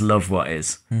what is, love what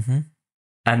is.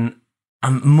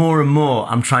 And more and more,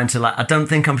 I'm trying to I don't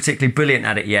think I'm particularly brilliant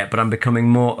at it yet, but I'm becoming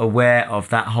more aware of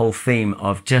that whole theme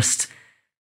of just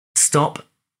stop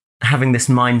having this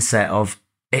mindset of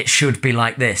it should be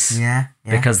like this. Yeah.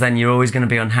 Because then you're always going to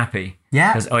be unhappy.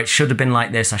 Yeah. Because, it should have been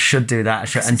like this. I should do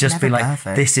that. And just be like,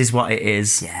 perfect. This is what it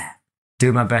is. Yeah.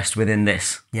 Do my best within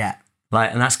this. Yeah.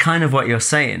 Like, and that's kind of what you're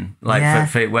saying. Like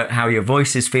for how your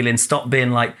voice is feeling. Stop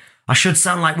being like, I should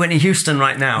sound like Whitney Houston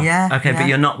right now. Yeah. Okay, but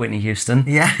you're not Whitney Houston.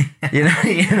 Yeah. you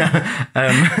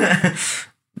know.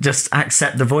 Just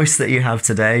accept the voice that you have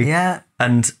today. Yeah.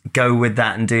 And go with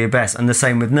that and do your best. And the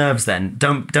same with nerves then.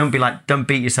 Don't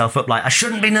beat yourself up like, I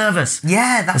shouldn't be nervous.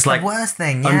 Yeah, that's it's the worst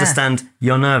thing. Yeah. Understand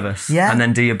you're nervous. Yeah. And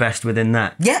then do your best within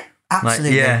that. Yeah,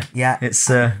 absolutely. Yeah. It's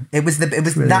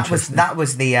that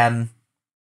was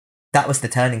the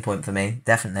turning point for me,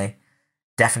 definitely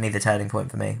the turning point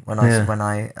for me when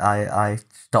I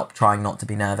stopped trying not to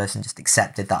be nervous and just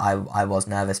accepted that I was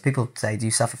nervous. People say, do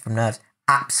you suffer from nerves?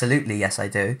 Absolutely, yes, I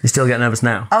do. You still get nervous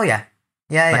now? Oh yeah.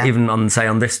 Yeah. Even on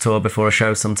this tour before a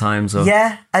show sometimes. Or...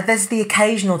 Yeah, there's the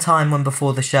occasional time when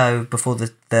before the show, before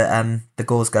the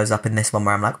gauze goes up in this one,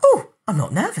 where I'm like, oh, I'm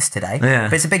not nervous today. Yeah.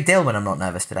 But it's a big deal when I'm not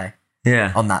nervous today.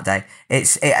 Yeah. On that day,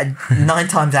 9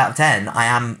 times out of 10, I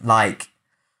am like,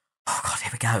 oh god,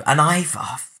 here we go. And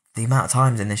the amount of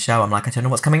times in this show, I'm like, I don't know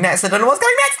what's coming next. I don't know what's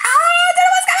coming next.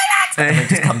 And it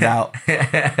just comes out.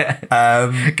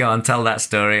 Go on, tell that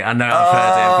story. I know I've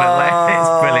heard it, but it's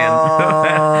brilliant.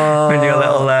 When you're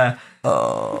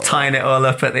little tying it all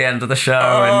up at the end of the show.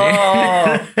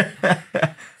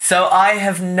 So I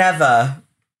have never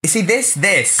You see, this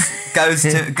goes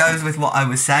with what I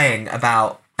was saying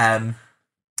about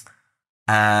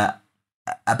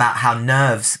how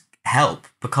nerves help,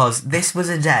 because this was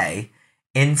a day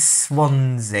in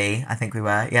Swansea, I think we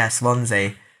were,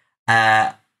 Swansea,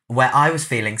 where I was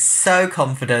feeling so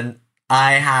confident.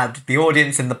 I had the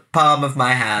audience in the palm of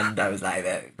my hand. I was like,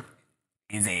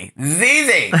 easy.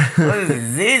 This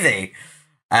is easy.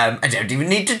 I don't even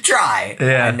need to try.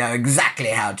 Yeah. I know exactly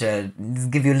how to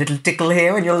give you a little tickle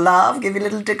here and you'll laugh, give you a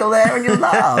little tickle there and you'll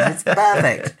laugh. It's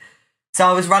perfect. So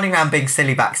I was running around being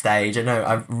silly backstage.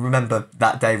 I remember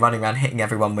that day running around hitting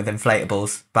everyone with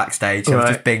inflatables backstage. I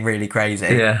was just being really crazy.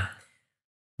 Yeah.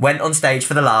 Went on stage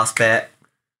for the last bit.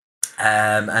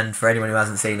 And for anyone who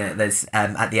hasn't seen it, there's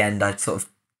at the end I sort of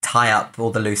tie up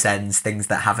all the loose ends, things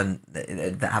that haven't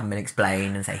been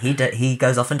explained, and say he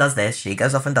goes off and does this, she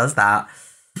goes off and does that.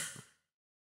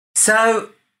 So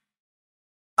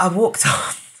I walked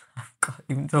on. God,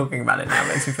 even talking about it now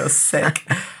makes me feel sick.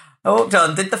 I walked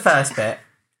on, did the first bit,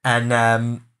 and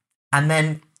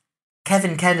then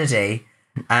Kevin Kennedy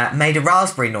made a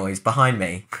raspberry noise behind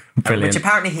me, which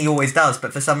apparently he always does,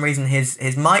 but for some reason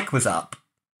his mic was up.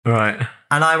 Right.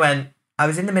 And I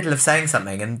was in the middle of saying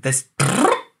something, and this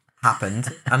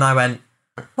happened, and I went,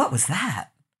 what was that?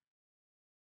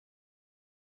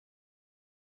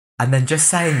 And then just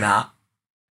saying that,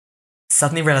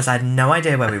 suddenly realised I had no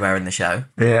idea where we were in the show.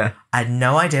 Yeah. I had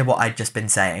no idea what I'd just been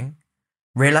saying.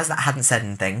 Realised that I hadn't said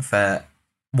anything for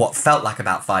what felt like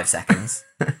about 5 seconds.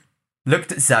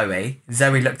 Looked at Zoe.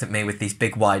 Zoe looked at me with these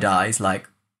big wide eyes like,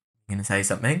 you going to say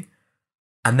something?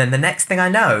 And then the next thing I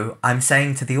know, I'm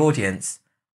saying to the audience,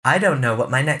 I don't know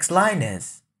what my next line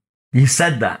is. You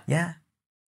said that? Yeah.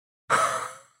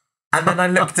 And then I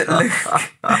looked at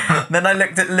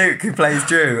Luke, who plays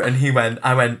Drew, and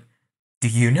I went, do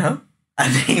you know?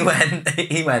 And he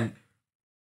went,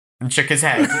 and shook his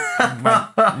head. And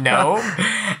went, no.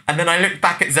 And then I looked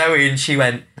back at Zoe, and she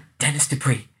went, Dennis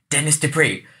Dupree.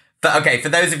 But okay, for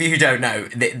those of you who don't know,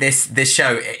 this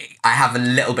show, I have a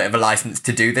little bit of a license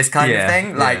to do this kind of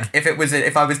thing. Like,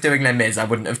 if I was doing Les Mis, I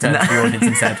wouldn't have turned to the audience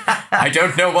and said, I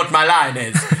don't know what my line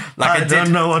is. Like, I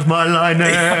don't know what my line is.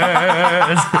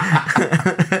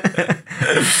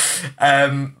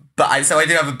 So I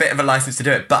do have a bit of a license to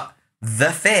do it. But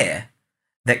the fear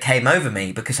that came over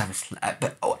me, because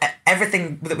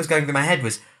everything that was going through my head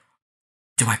was,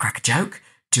 do I crack a joke?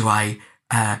 Do I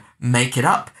make it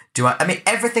up?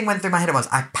 Everything went through my head at once.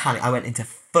 I panicked. I went into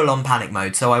full-on panic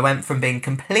mode. So I went from being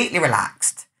completely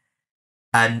relaxed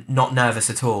and not nervous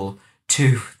at all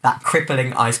to that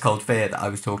crippling ice-cold fear that I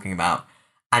was talking about.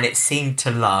 And it seemed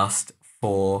to last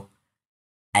for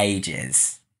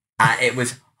ages. It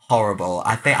was horrible.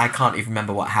 I think I can't even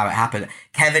remember how it happened.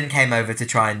 Kevin came over to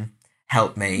try and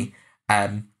help me.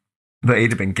 But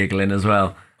he'd have been giggling as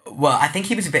well. Well, I think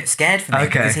he was a bit scared for me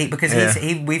because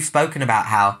we've spoken about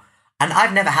how, and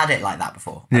I've never had it like that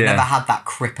before. I've never had that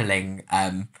crippling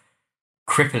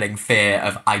fear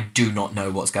of I do not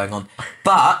know what's going on.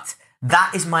 But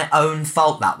that is my own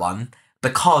fault, that one,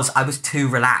 because I was too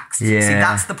relaxed. Yeah. See,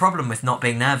 that's the problem with not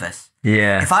being nervous.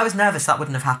 Yeah. If I was nervous, that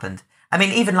wouldn't have happened. I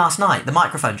mean, even last night, the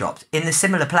microphone dropped in a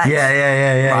similar place.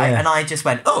 Yeah. Right, and I just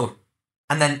went, oh,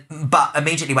 and then, but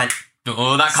immediately went,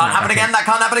 oh, that can't happen again. That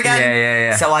can't happen again.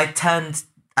 Yeah. So I turned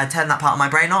that part of my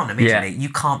brain on immediately. Yeah. You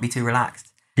can't be too relaxed.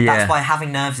 Yeah. That's why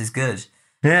having nerves is good.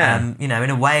 Yeah. In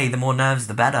a way, the more nerves,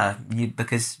 the better.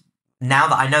 Because now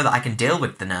that I know that I can deal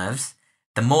with the nerves,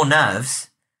 the more nerves,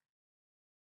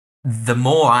 the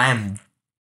more I am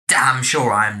damn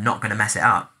sure I am not going to mess it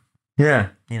up. Yeah.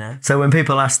 So when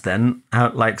people ask then,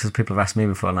 because people have asked me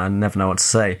before and I never know what to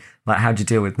say, like, how do you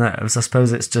deal with nerves? I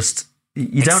suppose it's just,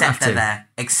 you don't have to.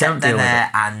 Accept they're there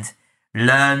and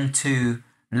learn to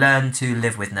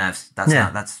live with nerves.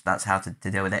 That's how to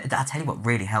deal with it. I'll tell you what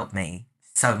really helped me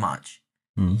so much.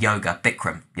 Yoga,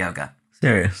 Bikram yoga.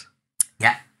 Serious?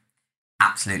 Yeah,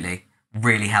 absolutely.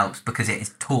 Really helps because it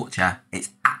is torture. It's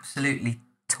absolutely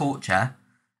torture.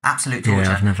 Absolute torture.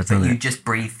 Yeah, I've never done it. But you just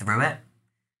breathe through it.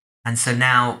 And so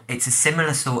now it's a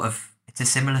similar sort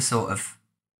of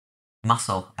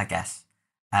muscle, I guess.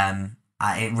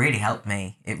 It really helped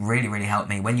me. It really, really helped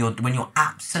me when you're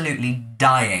absolutely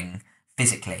dying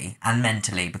physically and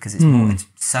mentally, because it's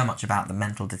so much about the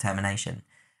mental determination,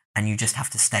 and you just have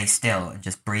to stay still and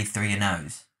just breathe through your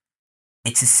nose.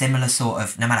 It's a similar sort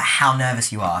of, no matter how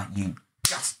nervous you are, you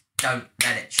just don't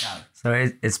let it show.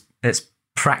 So it's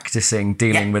practicing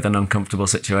dealing with an uncomfortable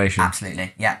situation.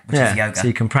 Absolutely, which is yoga. So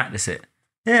you can practice it.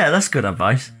 Yeah, that's good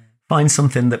advice. Find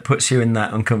something that puts you in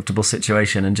that uncomfortable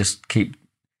situation and just keep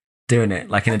doing it,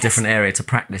 like in a different area to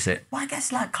practice it. Well, I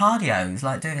guess like cardio is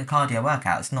like doing a cardio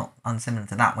workout. It's not unsimilar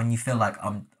to that. When you feel like I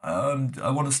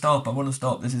want to stop.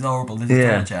 This is horrible. This is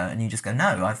torture, and you just go,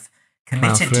 no, I've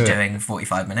committed to doing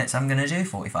 45 minutes. I'm going to do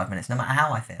 45 minutes, no matter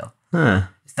how I feel. Huh.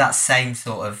 It's that same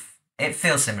sort of. It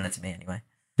feels similar to me anyway.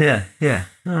 Yeah.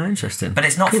 Oh, interesting. But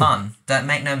it's not fun. Don't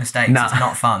make no mistakes. Nah. It's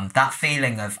not fun. That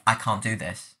feeling of I can't do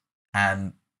this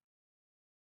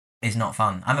is not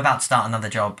fun. I'm about to start another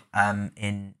job.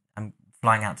 I'm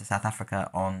flying out to South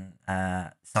Africa on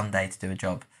Sunday to do a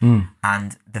job,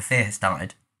 and the fear has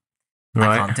started.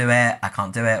 Right. I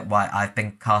can't do it. Why? I've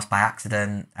been cast by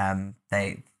accident.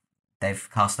 They've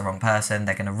cast the wrong person.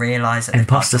 They're going to realise that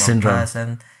imposter syndrome.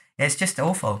 Person. It's just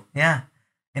awful. Yeah,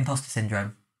 imposter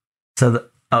syndrome.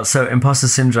 So imposter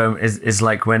syndrome is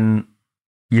like when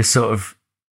you're sort of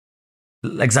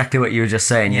exactly what you were just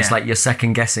saying. It's like you're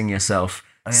second guessing yourself,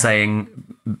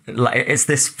 saying like it's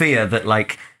this fear that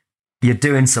like you're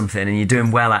doing something and you're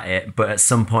doing well at it, but at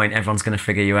some point everyone's going to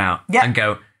figure you out and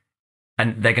go,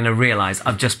 and they're going to realise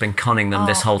I've just been conning them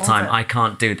this whole time. I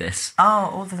can't do this.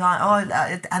 All the time.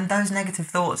 And those negative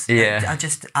thoughts. Yeah.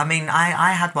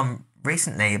 I had one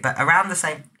recently, but around the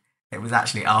same. It was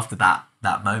actually after that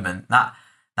moment.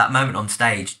 That moment on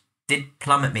stage did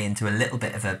plummet me into a little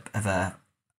bit of a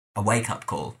wake up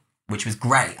call, which was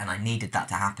great, and I needed that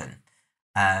to happen.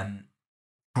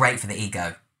 Great for the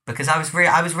ego, because I was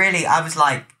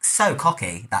like so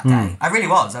cocky that day. I really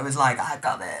was. I was like, I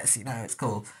got this, it's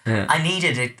cool. Yeah. I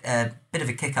needed a bit of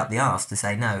a kick up the arse to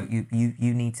say, no, you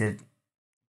need to,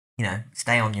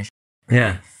 stay on your.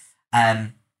 Really. Yeah.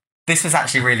 This was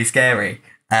actually really scary.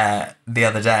 The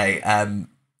other day,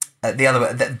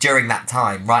 during that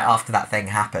time, right after that thing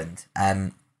happened,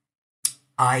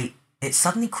 it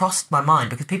suddenly crossed my mind,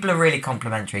 because people are really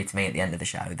complimentary to me at the end of the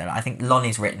show. That I think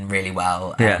Lonny's written really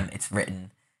well. It's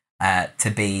written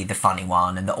to be the funny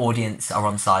one, and the audience are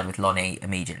on side with Lonny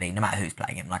immediately, no matter who's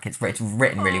playing him. Like it's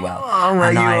written really well. Oh,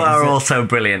 well, you are also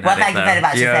brilliant. Well, thank you very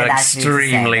much. You're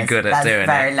extremely good at doing it.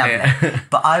 That's very lovely. Yeah.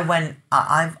 But I went.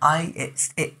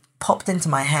 It popped into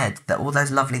my head that all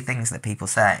those lovely things that people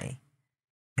say.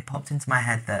 It popped into my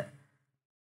head that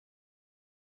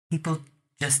people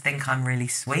just think I'm really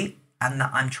sweet and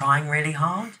that I'm trying really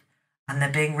hard, and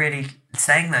they're being really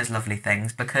saying those lovely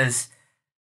things because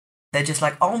they're just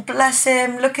like, oh, bless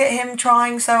him, look at him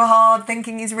trying so hard,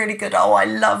 thinking he's really good. Oh, I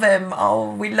love him.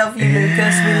 Oh, we love you,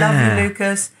 Lucas. We love you,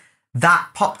 Lucas. That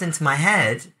popped into my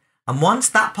head, and once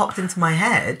that popped into my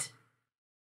head,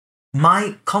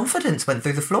 my confidence went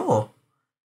through the floor.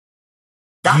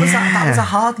 That was a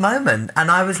hard moment,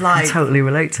 and I was like, I totally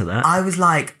relate to that. I was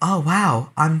like, oh wow,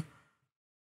 I'm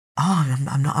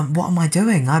not. What am I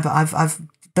doing? I've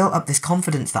built up this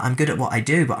confidence that I'm good at what I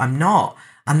do, but I'm not,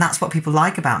 and that's what people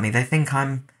like about me. They think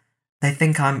I'm.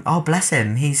 Oh, bless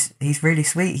him. He's really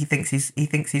sweet. He thinks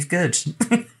he's good.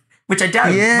 Which I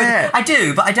don't. Yeah. I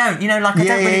do, but I don't. I don't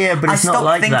really... Yeah, but it's not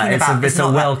like that. It's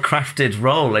a well-crafted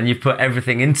role, and you put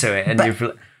everything into it, and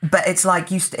But it's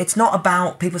like, it's not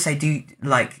about... People say,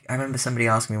 I remember somebody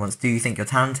asking me once, do you think you're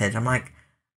talented? I'm like,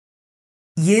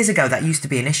 years ago, that used to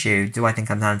be an issue. Do I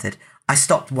think I'm talented? I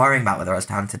stopped worrying about whether I was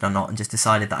talented or not, and just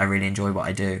decided that I really enjoy what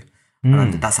I do.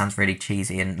 And that sounds really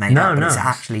cheesy and made up, but it's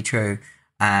actually true.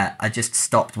 I just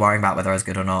stopped worrying about whether I was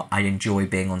good or not. I enjoy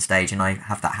being on stage, and I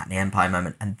have that Hackney Empire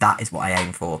moment, and that is what I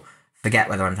aim for. Forget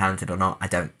whether I'm talented or not. I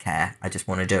don't care. I just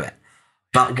want to do it.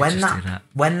 But when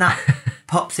that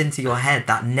pops into your head,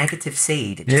 that negative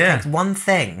seed, it just takes one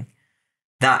thing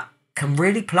that can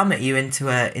really plummet you into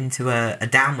a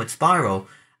downward spiral.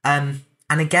 And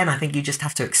again, I think you just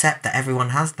have to accept that everyone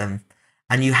has them,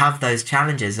 and you have those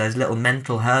challenges, those little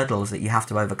mental hurdles that you have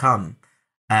to overcome.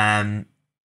 And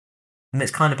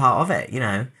it's kind of part of it,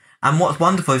 And what's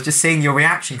wonderful is just seeing your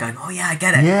reaction going, oh yeah, I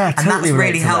get it. Yeah, and that's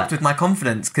really helped with my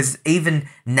confidence, because even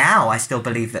now I still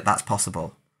believe that that's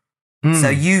possible. So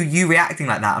you reacting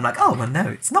like that, I'm like, oh, well, no,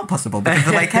 it's not possible, because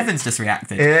the way Kevin's just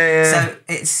reacted. So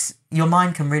it's, your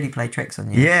mind can really play tricks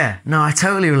on you. Yeah, no, I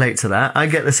totally relate to that. I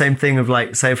get the same thing of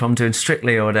like, say if I'm doing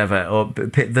Strictly or whatever, or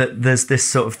there's this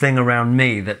sort of thing around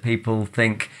me that people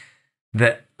think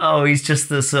that, oh, he's just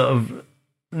the sort of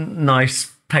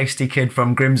nice pasty kid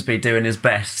from Grimsby doing his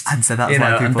best, and so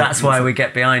that's why we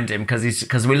get behind him,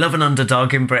 because we love an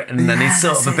underdog in Britain, and he's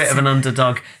sort of a bit of an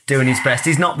underdog doing his best.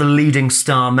 He's not the leading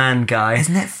star man guy.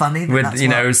 Isn't it funny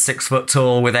that with 6 foot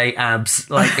tall with 8 abs,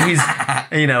 like he's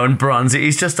and bronze.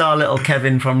 He's just our little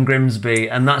Kevin from Grimsby,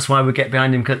 and that's why we get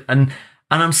behind him. And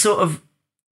I'm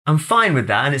fine with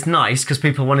that, and it's nice because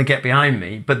people want to get behind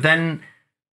me. But then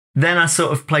I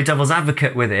sort of play devil's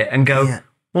advocate with it and go,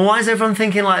 well, why is everyone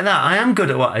thinking like that? I am good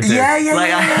at what I do. Yeah,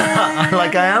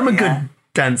 I am a good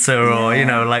dancer,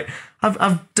 or like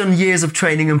I've done years of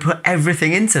training and put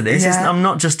everything into this. Yeah. I'm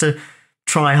not just a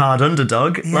try hard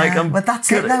underdog. Yeah. Like But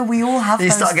that's it though. We all have you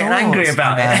those start getting thoughts. angry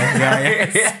about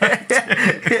it. Yeah.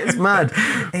 It's mad.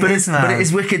 But mad. it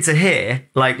is wicked to hear.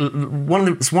 Like one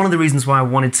of the reasons why I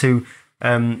wanted to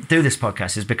do this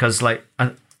podcast is because like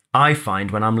I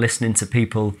find when I'm listening to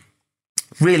people,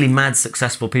 really mad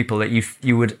successful people that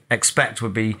you would expect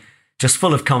would be just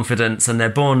full of confidence and they're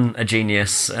born a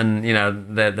genius and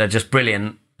they're just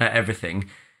brilliant at everything.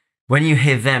 When you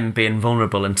hear them being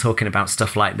vulnerable and talking about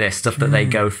stuff like this, stuff that they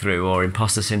go through, or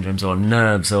imposter syndromes, or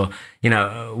nerves, or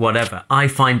whatever, I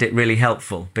find it really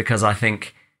helpful because I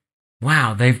think,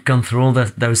 wow, they've gone through all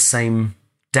those same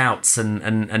doubts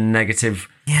and negative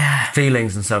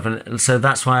feelings and stuff, and so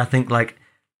that's why I think like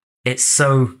it's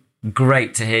so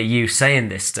great to hear you saying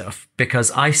this stuff,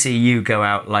 because I see you go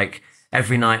out like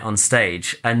every night on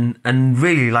stage, and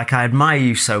really like I admire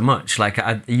you so much. Like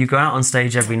you go out on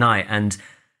stage every night and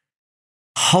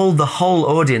hold the whole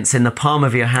audience in the palm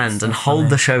of your hand and hold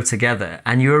the show together.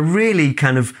 And you're really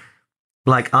kind of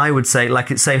like, I would say,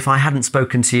 like, say if I hadn't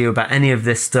spoken to you about any of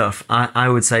this stuff, I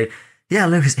would say, yeah,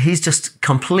 Lucas, he's just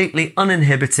completely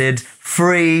uninhibited,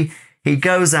 free. He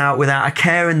goes out without a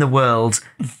care in the world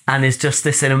and is just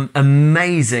this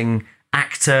amazing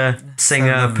actor,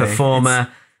 singer, performer,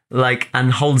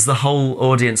 and holds the whole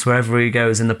audience wherever he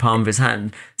goes in the palm of his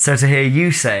hand. So to hear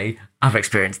you say, I've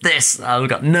experienced this, I've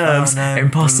got nerves,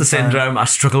 imposter syndrome, I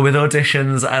struggle with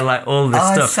auditions, I like all this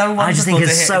stuff. It's so wonderful. I just think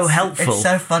it's so helpful. It's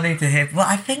so funny to hear. Well,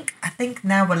 I think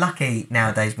now we're lucky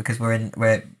nowadays because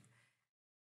we're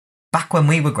back when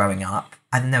we were growing up.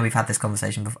 I know we've had this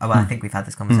conversation before. Well, I think we've had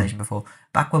this conversation before.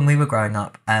 Back when we were growing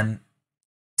up,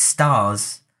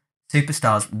 superstars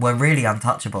were really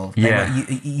untouchable.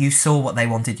 You saw what they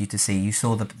wanted you to see. You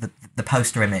saw the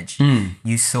poster image. You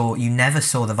never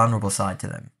saw the vulnerable side to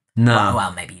them. No.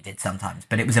 Well, maybe you did sometimes,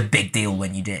 but it was a big deal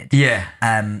when you did. Yeah.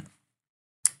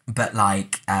 But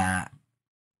like, trying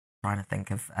to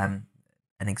think of an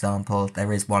example.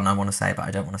 There is one I want to say, but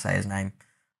I don't want to say his name.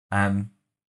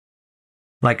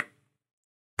 Like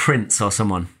Prince or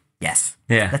someone. Yes.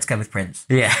 Yeah. Let's go with Prince.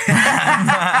 Yeah.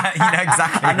 You know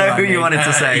exactly. I know who you wanted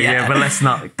to say. Yeah, but let's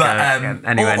not go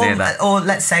anywhere near that. Or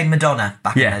let's say Madonna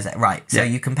back in those days. Right. So Yeah.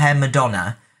 you compare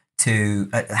Madonna to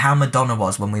how Madonna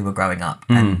was when we were growing up,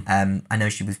 and I know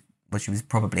she was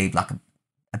probably like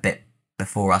a bit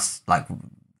before us, like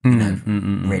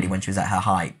really when she was at her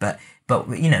height. But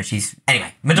she's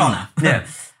anyway Madonna. Yeah.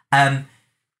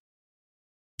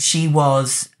 She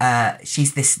was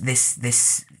she's this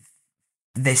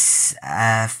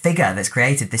figure that's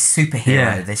created, this superhero.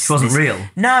 Yeah. This She wasn't real.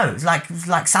 No, it's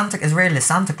like Santa, as real as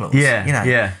Santa Claus. Yeah.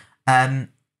 Yeah.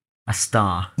 A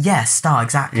star. Yeah, star,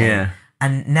 exactly. Yeah.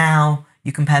 And now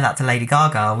you compare that to Lady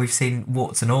Gaga. We've seen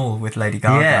warts and all with Lady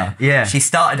Gaga. Yeah, yeah. She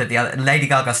started at the other. Lady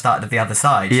Gaga started at the other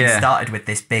side. Yeah. She started with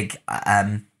this big.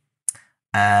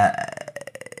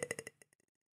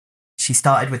 She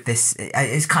started with this.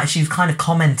 She was kind of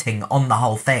commenting on the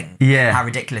whole thing. Yeah. How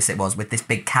ridiculous it was with this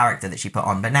big character that she put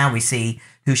on. But now we see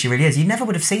who she really is. You never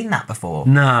would have seen that before.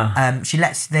 No.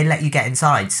 They let you get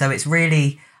inside. So it's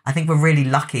really. I think we're really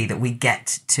lucky that we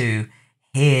get to.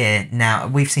 Here now,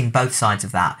 we've seen both sides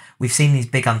of that. We've seen these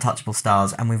big untouchable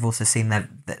stars, and we've also seen the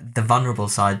vulnerable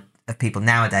side of people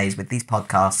nowadays with these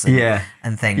podcasts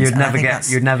and things. You'd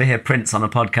never hear Prince on a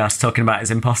podcast talking about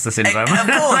his imposter syndrome. Of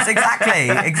course, exactly.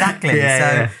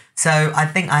 Yeah. So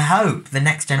I hope the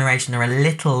next generation are a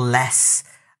little less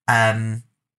have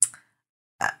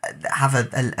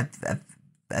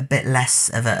a bit less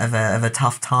of a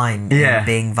tough time in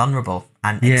being vulnerable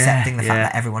and accepting the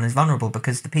fact that everyone is vulnerable,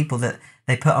 because the people that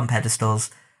they put on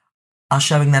pedestals are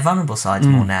showing their vulnerable sides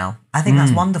more now. I think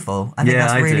that's wonderful. I think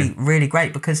that's really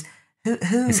great, because who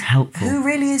it's helpful. Who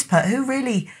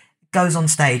really goes on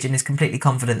stage and is completely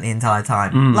confident the entire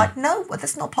time? Like, no,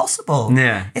 that's not possible.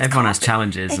 Yeah, everyone has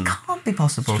challenges. It can't be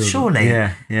possible, struggle. surely.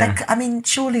 Yeah. I mean,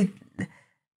 surely.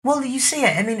 Well, you see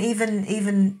it. I mean,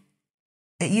 even.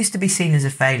 It used to be seen as a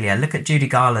failure. Look at Judy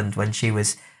Garland when she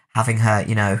was having her,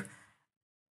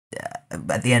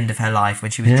 at the end of her life, when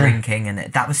she was drinking, and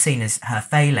that was seen as her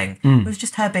failing. It was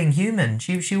just her being human.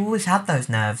 She always had those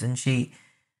nerves, and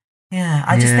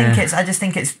I just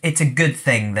think it's a good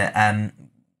thing that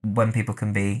when people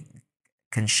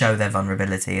can show their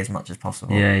vulnerability as much as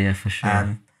possible. Yeah, for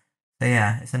sure. So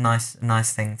it's a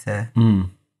nice thing to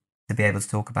be able to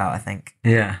talk about, I think.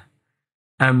 Yeah.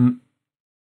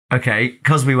 Okay,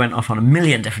 because we went off on a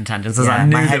million different tangents, as I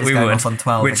knew that we would, off on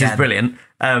 12 which again. is brilliant.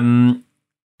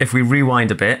 If we rewind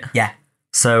a bit,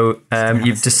 So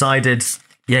you've decided,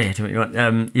 yeah, do what you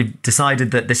want. You've decided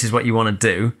that this is what you want to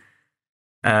do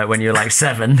when you're like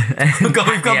 7. We've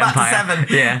gone back to 7.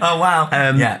 Yeah. Oh wow.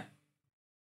 Yeah.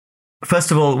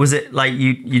 First of all, was it like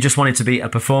you just wanted to be a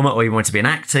performer, or you wanted to be an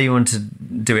actor? You wanted to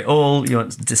do it all? You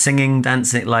wanted to singing,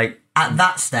 dancing? Like at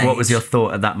that stage, what was your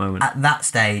thought at that moment? At that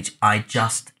stage, I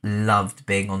just loved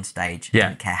being on stage. Yeah. I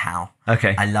didn't care how.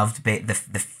 Okay. I loved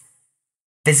the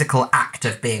physical act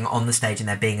of being on the stage and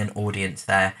there being an audience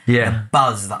there. Yeah. The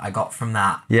buzz that I got from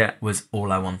that was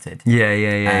all I wanted.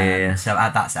 Yeah. So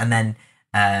at that, and then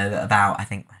about, I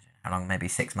think, how long, maybe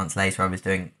 6 months later, I was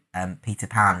doing Peter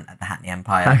Pan at the Hackney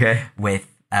Empire with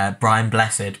Brian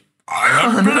Blessed. I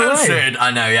am Blessed!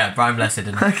 I know, yeah, Brian Blessed.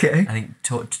 And I think,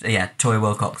 Toy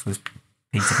Wilcox was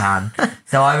Peter Pan.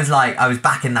 So I was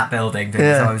back in that building, so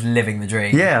I was living the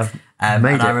dream. Yeah. And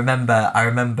I remember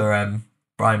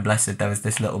Brian Blessed, there was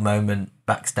this little moment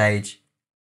backstage.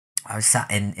 I was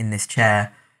sat in this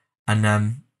chair,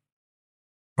 and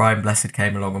Brian Blessed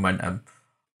came along and went, "I'm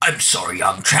sorry,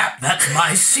 young chap, that's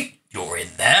my seat. You're in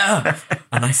there."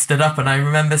 And I stood up, and I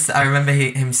remember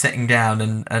him sitting down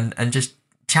and just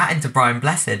chatting to Brian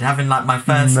Blessed, having like my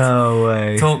first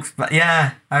talks. But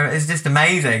yeah, it's just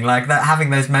amazing, like that, having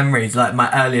those memories, like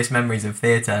my earliest memories of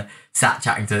theatre, sat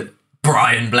chatting to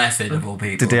Brian Blessed of all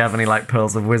people. Did he have any like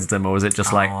pearls of wisdom, or was it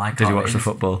just did you watch the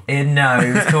football? No,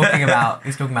 he was talking about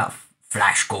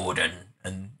Flash Gordon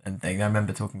and things. I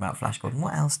remember talking about Flash Gordon.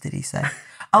 What else did he say?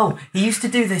 Oh, he used to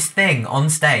do this thing on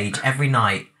stage every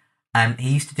night. He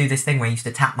used to do this thing where he used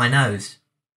to tap my nose.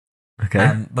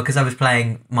 Okay. Because I was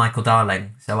playing Michael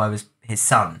Darling, so I was his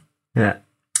son. Yeah.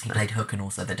 He played Hook and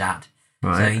also the dad.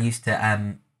 Right. So he used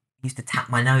to tap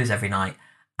my nose every night,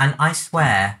 and I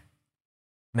swear,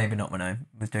 maybe not when I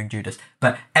was doing Judas,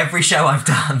 but every show I've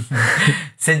done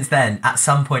since then, at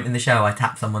some point in the show, I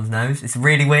tap someone's nose. It's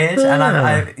really weird, and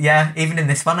I even in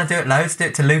this one, I do it loads. Do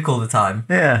it to Luke all the time.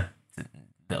 Yeah.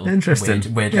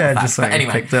 Interesting. Weird yeah, fact. just like but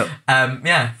anyway, picked up.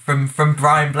 From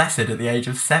Brian Blessed at the age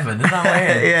of 7. Isn't that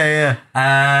weird?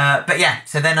 yeah. But yeah,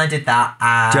 so then I did that.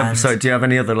 And do you have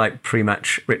any other like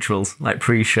pre-match rituals, like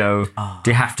pre-show?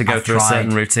 Do you have to go through a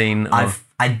certain routine? I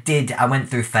went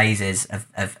through phases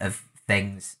of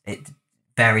things. It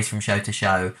varies from show to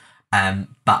show,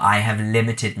 but I have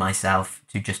limited myself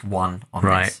to just one on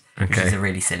this, which is a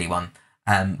really silly one.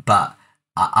 But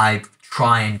I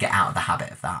try and get out of the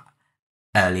habit of that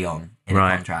early on in a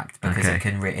contract, because it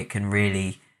can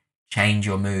really change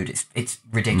your mood. It's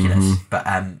ridiculous, but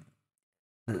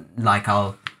like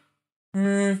I'll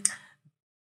no,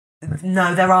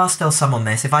 there are still some on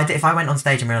this. If I went on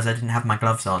stage and realised I didn't have my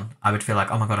gloves on, I would feel like,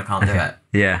 oh my god, I can't do it.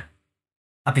 Yeah,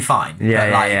 I'd be fine.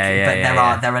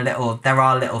 But there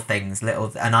are little things,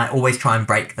 and I always try and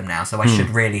break them now. So I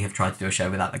should really have tried to do a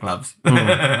show without the gloves.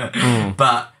 But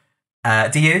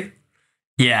do you?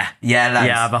 Yeah. Yeah, loads.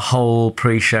 Yeah, I have a whole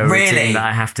pre-show routine that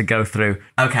I have to go through.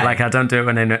 Okay. Like, I don't do it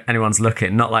when anyone's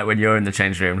looking, not like when you're in the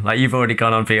change room. Like, you've already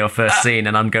gone on for your first scene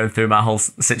and I'm going through my whole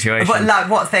situation. But like,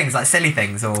 what things? Like silly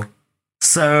things, or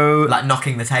so like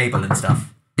knocking the table and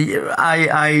stuff?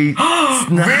 I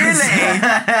Really?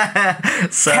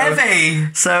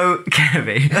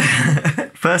 Kevy.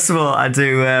 First of all, I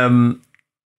do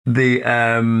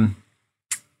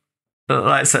so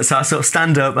I sort of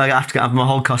stand up, I have to have my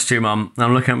whole costume on, and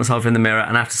I'm looking at myself in the mirror,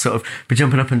 and I have to sort of be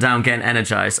jumping up and down, getting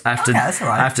energized. That's all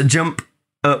right. I have to jump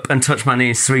up and touch my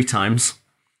knees 3 times.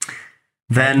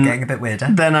 Then getting a bit weirder.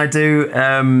 Then I do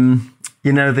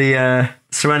the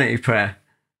Serenity Prayer.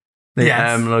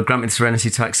 Lord, grant me the serenity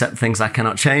to accept things I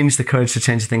cannot change, the courage to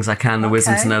change the things I can, the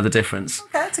wisdom to know the difference.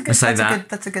 Okay,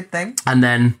 that's a good thing. And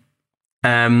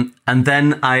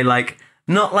then I like,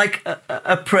 not like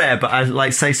a prayer, but I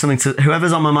like say something to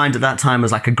whoever's on my mind at that time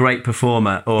as like a great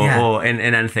performer or in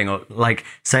anything, or like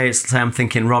say I'm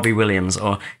thinking Robbie Williams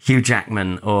or Hugh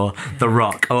Jackman or The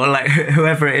Rock, or like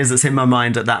whoever it is that's in my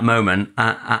mind at that moment.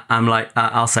 I'm like,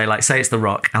 I'll say like, say it's The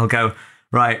Rock. I'll go,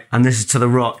 right, and this is to The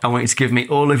Rock. I want you to give me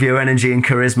all of your energy and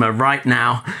charisma right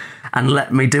now, and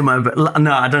let me do my.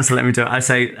 No, I don't say let me do it. I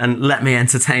say, and let me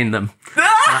entertain them.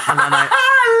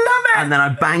 And then I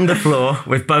bang the floor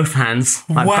with both hands.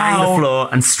 I bang the floor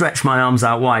and stretch my arms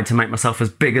out wide to make myself as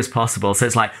big as possible. So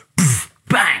it's like, poof,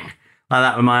 bang, like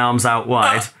that with my arms out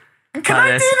wide. Can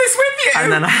I do this with you?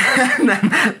 And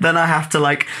then I have to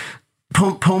like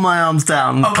pull my arms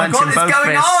down, clenching both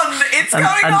fists.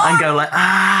 And go like,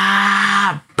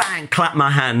 bang, clap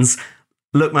my hands,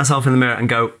 look myself in the mirror and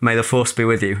go, may the force be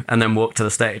with you, and then walk to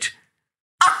the stage.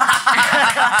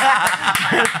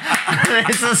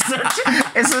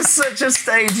 It's such a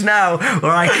stage now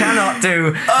where I cannot do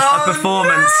a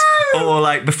performance or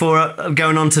like before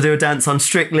going on to do a dance on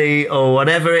Strictly or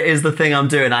whatever it is the thing I'm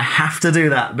doing. I have to do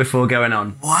that before going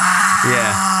on. Wow.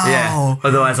 Yeah.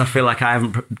 Otherwise, I feel like I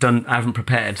haven't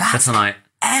prepared for tonight.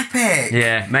 Epic.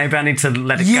 Yeah, maybe I need to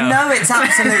let it go. You know it's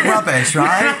absolute rubbish,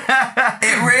 right?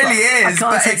 It really is.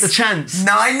 I can't take the chance.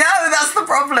 No, I know, that's the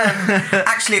problem.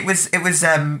 Actually, it was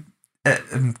I'm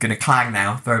gonna clang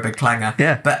now, very big clanger.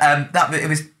 Yeah. But it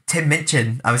was Tim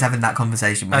Minchin I was having that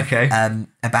conversation with. Okay.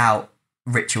 About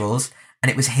rituals, and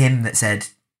it was him that said,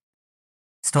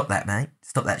 "Stop that, mate.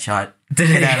 Stop that shite.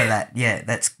 Get out of that. Yeah,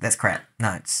 that's crap.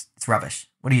 No, it's rubbish.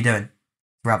 What are you doing?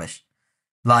 It's rubbish."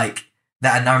 Like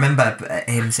that, and I remember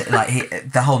him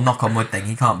like the whole knock on wood thing.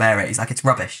 He can't bear it. He's like, "It's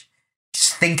rubbish.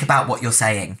 Just think about what you're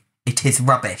saying. It is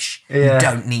rubbish. Yeah. You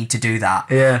don't need to do that."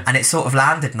 Yeah. And it sort of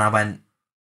landed, and I went,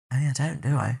 "Oh yeah, I don't,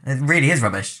 do I? It really is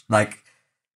rubbish." Like,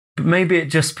 but maybe it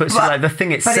just puts you like the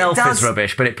thing itself is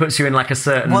rubbish, but it puts you in like a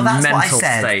certain mental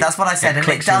state. That's what I said, and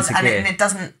it does, and it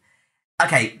doesn't.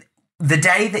 Okay, the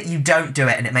day that you don't do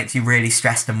it and it makes you really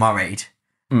stressed and worried,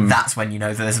 that's when you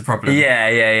know that there's a problem.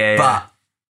 Yeah. But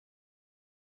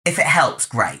if it helps,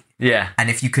 great. Yeah. And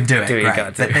if you can do it, great.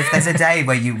 But there's a day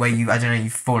where you I don't know,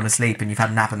 you've fallen asleep and you've had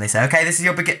a nap and they say, "Okay, this is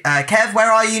your Kev,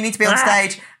 where are you? You need to be on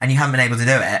stage," and you haven't been able to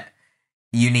do it.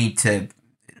 You need to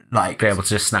like be able to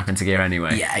just snap into gear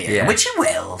anyway. Yeah. Which you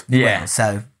will. Yeah. Will,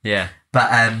 so yeah.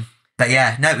 But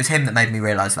yeah, no, it was him that made me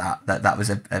realise that was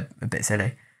a bit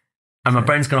silly. And my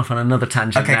brain's gone off on another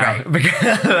tangent now. Great.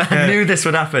 Because I knew this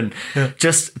would happen.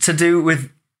 Just to do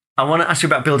with, I want to ask you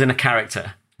about building a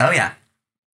character. Oh, yeah.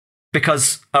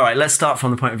 Because, all right, let's start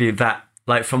from the point of view that,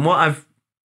 like, from what I've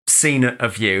seen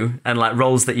of you and, like,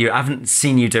 roles that I haven't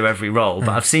seen you do every role, but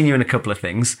I've seen you in a couple of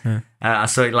things. I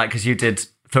saw it, like, because you did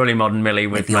Thoroughly Modern Millie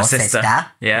with my sister. Yeah.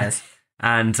 Yes.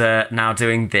 And now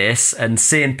doing this and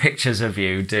seeing pictures of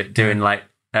you doing, like,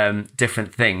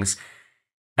 different things.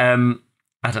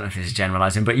 I don't know if this is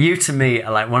generalizing, but you to me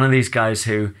are like one of these guys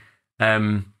who,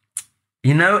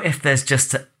 if there's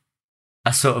just a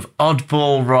sort of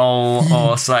oddball role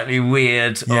or slightly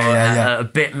weird or a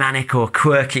bit manic or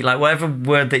quirky, like whatever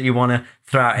word that you want to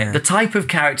throw at it, the type of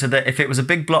character that if it was a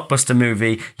big blockbuster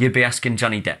movie, you'd be asking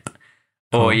Johnny Depp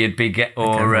or you'd be who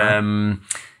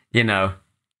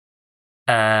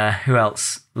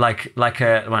else? Like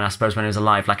I suppose when he was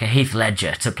alive, like a Heath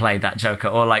Ledger to play that Joker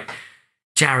or like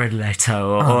Jared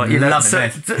Leto or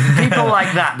people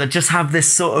like that just have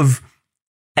this sort of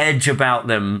edge about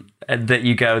them that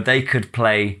you go, they could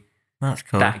play That's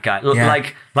cool. that guy.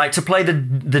 Like to play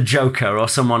the Joker or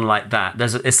someone like that.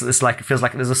 It's like, it feels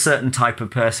like there's a certain type of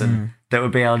person that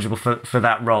would be eligible for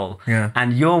that role. Yeah.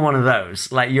 And you're one of those.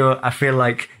 Like I feel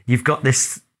like you've got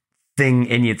this thing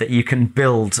in you that you can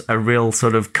build a real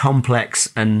sort of complex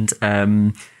and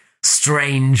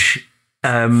strange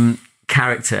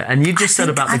character. And you just said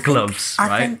about the gloves,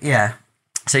 right? Yeah.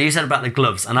 So you said about the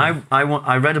gloves, and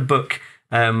I read a book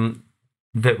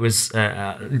that was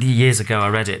years ago. I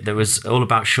read it that was all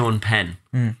about Sean Penn,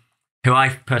 who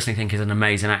I personally think is an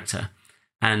amazing actor,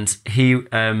 and he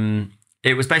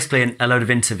it was basically a load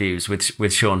of interviews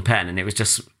with Sean Penn, and it was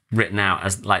just written out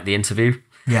as like the interview.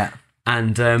 Yeah.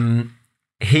 And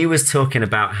he was talking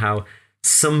about how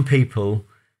some people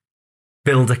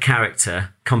build a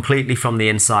character completely from the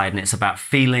inside, and it's about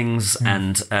feelings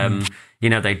and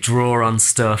they draw on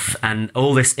stuff and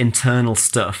all this internal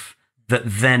stuff that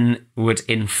then would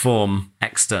inform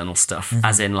external stuff,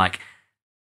 as in like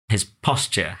his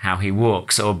posture, how he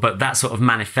walks, but that sort of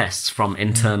manifests from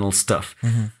internal stuff.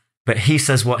 But he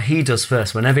says what he does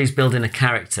first, whenever he's building a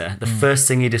character, the first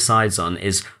thing he decides on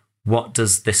is, what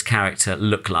does this character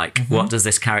look like? What does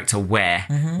this character wear?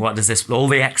 What does all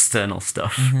the external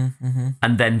stuff?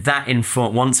 And then that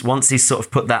once he's sort of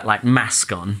put that like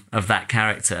mask on of that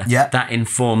character, that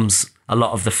informs a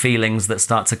lot of the feelings that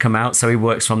start to come out. So he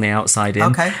works from the outside in.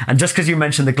 Okay. And just because you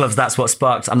mentioned the gloves, that's what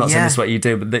sparked, I'm not saying this is what you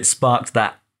do, but it sparked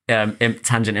that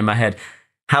tangent in my head.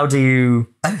 How do you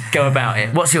go about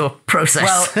it? What's your process?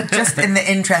 Well, just in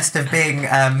the interest of being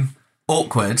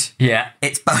awkward. Yeah,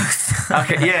 it's both.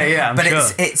 Okay, yeah, I'm but sure.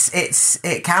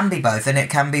 it can be both, and it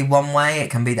can be one way. It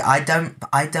can be I don't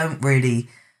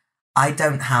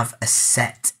have a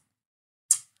set.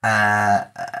 I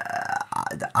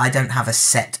don't have a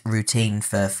set routine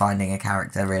for finding a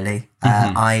character. Really,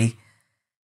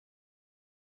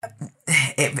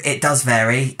 it does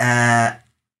vary.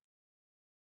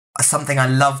 something I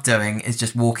love doing is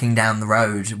just walking down the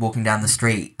road, walking down the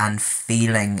street, and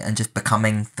feeling and just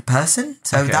becoming the person.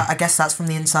 So that, I guess that's from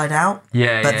the inside out.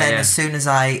 Yeah. But then as soon as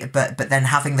but then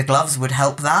having the gloves would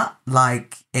help that.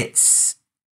 Like it's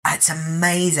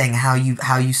amazing how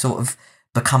you sort of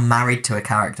become married to a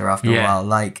character after a while.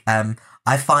 Like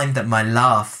I find that my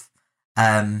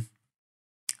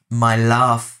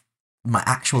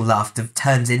actual laugh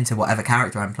turns into whatever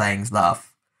character I'm playing's laugh.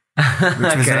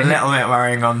 Which was a little bit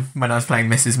worrying on when I was playing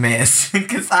Mrs. Mears,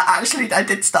 because I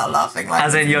did start laughing like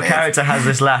as in your character has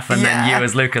this laff and then you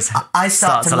as Lucas I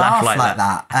start to laugh like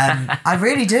that. I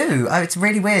really do. It's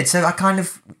really weird. So I kind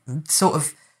of sort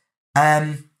of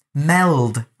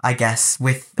meld, I guess,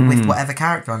 with whatever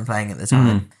character I'm playing at the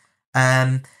time.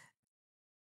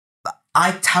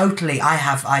 I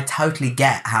totally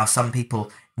get how some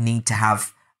people need to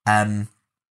have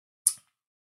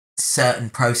certain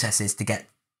processes to get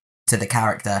to the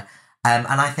character, and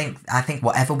I think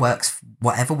whatever works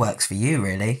for you,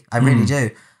 really. I really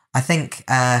do. I think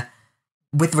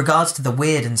with regards to the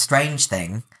weird and strange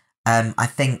thing, I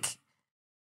think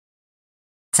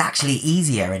it's actually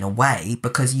easier in a way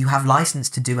because you have license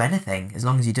to do anything as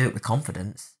long as you do it with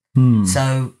confidence.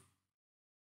 So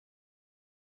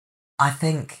I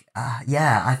think,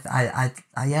 yeah.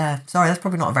 Sorry, that's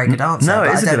probably not a very good answer. No,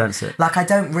 it is a good answer. Like, I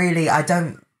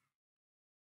don't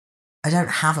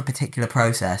have a particular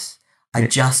process. I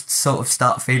just sort of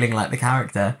start feeling like the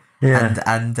character. Yeah.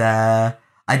 And I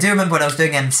do remember when I was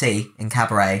doing MC in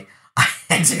Cabaret,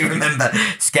 I do remember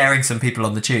scaring some people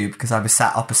on the tube because I was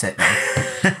sat opposite them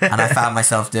and I found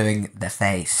myself doing the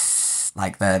face,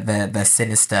 like the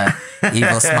sinister,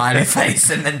 evil smiley face.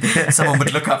 And then someone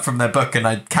would look up from their book and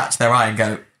I'd catch their eye and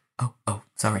go, oh,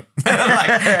 sorry.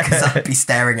 Because I'd be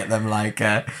staring at them like...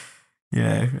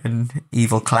 an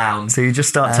evil clown. So you just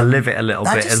start to live it a little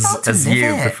bit as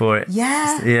you before it.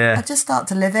 Yeah. I just start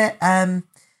to live it.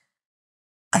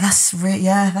 That's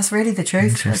really the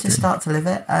truth. I just start to live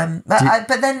it.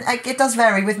 But then it does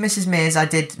vary. With Mrs. Mears, I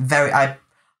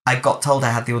got told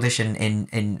I had the audition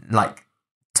in like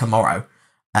tomorrow.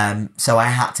 So I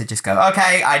had to just go,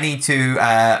 okay, I need to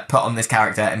put on this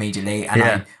character immediately. And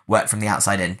I worked from the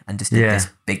outside in and just did this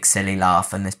big silly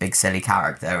laugh and this big silly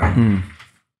character. And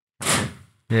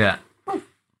yeah.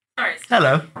 Sorry.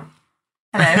 Hello.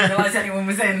 I didn't realise anyone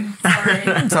was in. Sorry.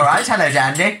 It's all right. Hello,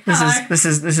 Dandy. This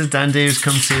is Dandy who's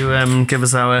come to give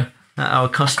us our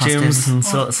costumes and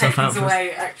sort of stuff out. Take things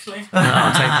away, actually.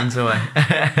 I'll take things away.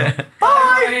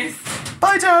 Bye.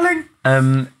 Bye, darling.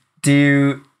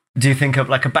 Do you think of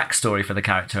like a backstory for the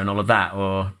character and all of that,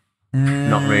 or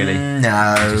not really?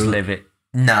 No. Just live it.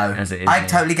 No. As it is. I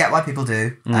totally get why people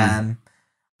do. I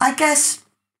guess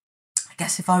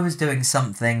if I was doing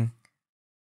something...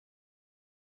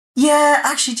 Yeah,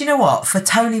 actually, do you know what? For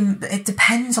Tony, it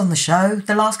depends on the show.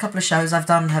 The last couple of shows I've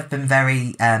done have been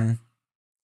very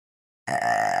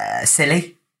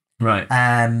silly. Right.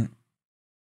 I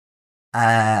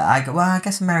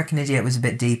guess American Idiot was a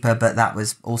bit deeper, but that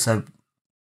was also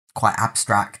quite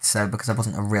abstract. So because I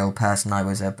wasn't a real person, I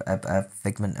was a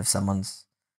figment of someone's,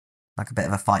 like a bit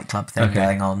of a Fight Club thing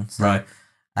going on. So, right.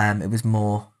 It was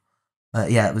more...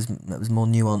 it was more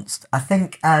nuanced. I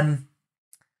think, I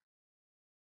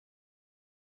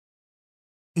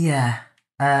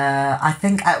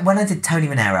think when I did Tony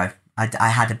Manero, I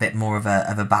had a bit more of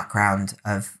a background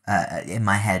of in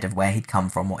my head of where he'd come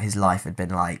from, what his life had been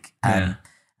like. And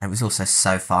it was also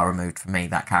so far removed from me,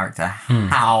 that character.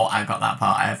 How I got that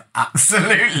part, I have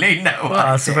absolutely no idea.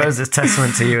 I suppose it's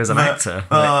testament to you as an actor.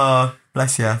 Oh,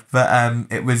 bless you. But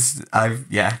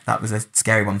that was a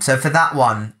scary one. So for that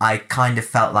one, I kind of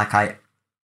felt like I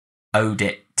owed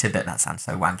it to that sounds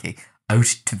so wanky, owed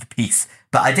it to the piece.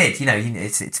 But I did,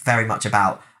 it's very much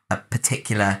about a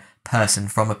particular person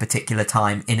from a particular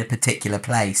time in a particular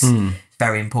place. It's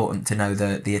very important to know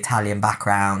the Italian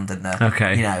background and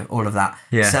all of that.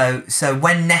 Yeah. So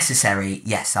when necessary,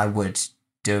 yes, I would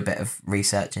do a bit of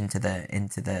research into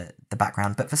the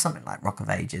background. But for something like Rock of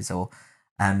Ages or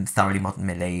Thoroughly Modern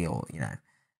Millie, or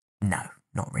no,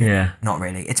 not really. Yeah. Not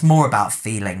really. It's more about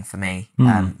feeling for me.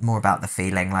 More about the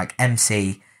feeling. Like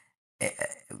MC, it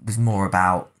was more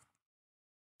about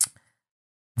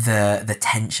the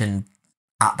tension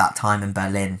at that time in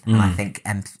Berlin, and I think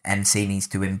MC needs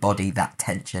to embody that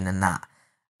tension and that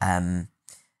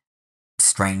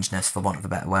strangeness, for want of a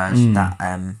better word, that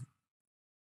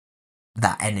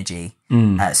energy.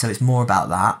 So it's more about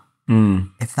that.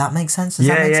 If that makes sense. Does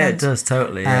that make sense? It does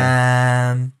totally.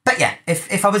 Yeah. But yeah,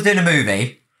 if I was doing a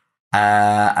movie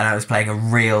and I was playing a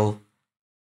real,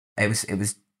 it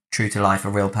was true to life, a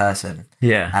real person.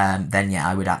 Yeah. Then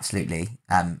I would absolutely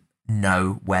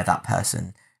know where that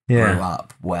person Yeah. grew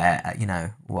up, where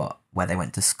where they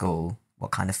went to school,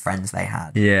 what kind of friends they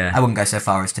had. Yeah. I wouldn't go so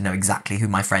far as to know exactly who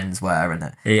my friends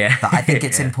were, Yeah. but I think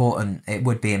it's important. It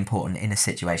would be important in a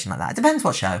situation like that. It depends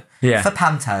what show. Yeah. For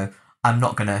Panto, I'm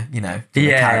not gonna do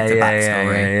a character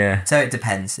backstory. Yeah. So it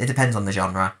depends. It depends on the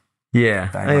genre. Yeah.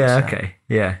 Very much so. Okay.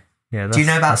 Yeah. Yeah. Do you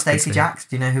know about that's good Stacey to hear. Jacks?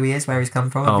 Do you know who he is? Where he's come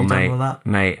from? Have Oh, you done all that?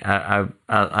 mate,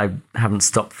 I haven't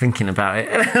stopped thinking about it.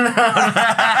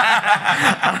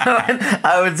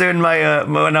 I was doing my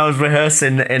when I was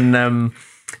rehearsing in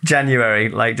January,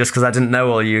 like just because I didn't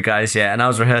know all you guys yet, and I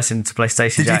was rehearsing to play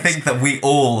Stacey Did you Jacks. think that we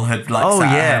all had like? Oh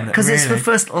sat at yeah, home? because it's the Really?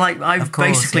 first. Like I've Of course,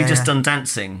 basically just yeah. done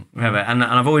dancing, whatever, and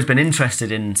I've always been interested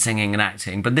in singing and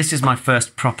acting, but this is my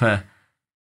first proper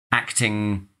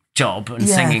acting job and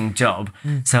Yeah. singing job.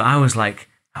 So I was like,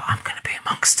 oh, I'm going to be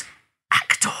amongst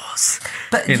actors.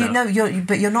 But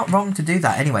you're not wrong to do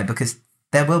that anyway, because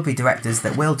there will be directors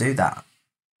that will do that.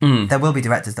 There will be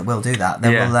directors that will do that.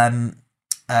 There will.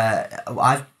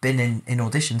 I've been in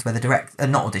auditions where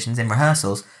not auditions, in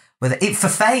rehearsals where for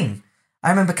Fame. I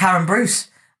remember Karen Bruce.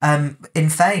 In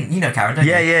Fame, you know Karen, don't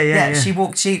you? Yeah.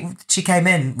 She came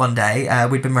in one day.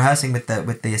 We'd been rehearsing with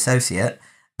the associate,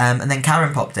 and then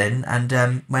Karen popped in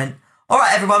and went, "All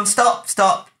right, everyone, stop."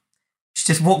 She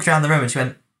just walked around the room and she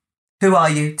went, "Who are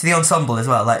you?" To the ensemble as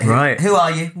well. Like, who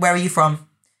are you? Where are you from?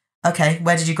 Okay,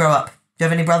 where did you grow up? Do you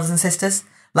have any brothers and sisters?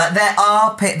 Like, there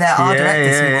are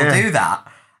directors who will do that.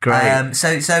 Great.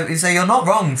 So you're not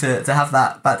wrong to have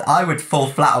that, but I would fall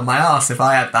flat on my ass if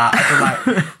I had that.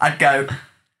 I'd go,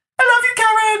 "I love you,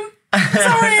 Karen.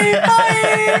 Sorry,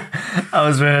 bye." I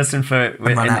was rehearsing for it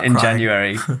run out in crying.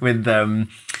 January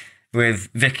with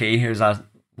Vicky, who's our,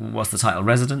 what's the title,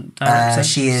 resident director?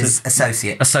 She is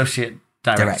associate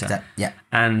director. Yeah.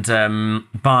 And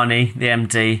Barney, the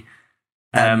MD.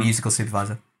 Musical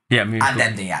supervisor. Yeah, musical.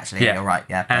 And MD, actually. Yeah. You're right,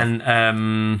 yeah.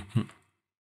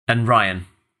 And Ryan,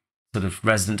 sort of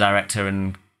resident director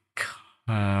and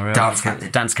Dance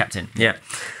captain. Dance captain, yeah.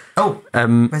 Oh,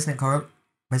 resident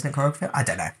choreographer? I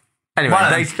don't know.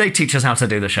 Anyway, they teach us how to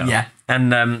do the show. Yeah.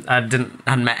 And I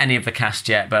hadn't met any of the cast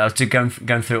yet, but I was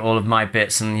going through all of my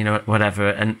bits and whatever.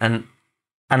 And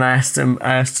I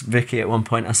asked Vicky at one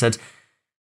point. I said,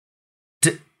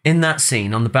 in that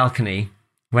scene on the balcony,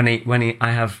 when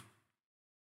I have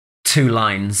 2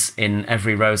 lines in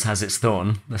 "Every Rose Has Its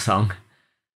Thorn," the song,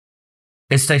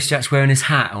 is Stacey Jacks wearing his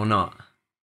hat or not?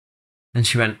 And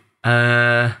she went,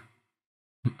 I'm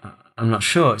not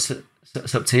sure. It's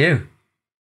up to you.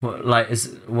 What, like,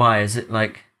 why is it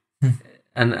like?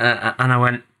 And I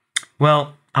went,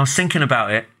 well, I was thinking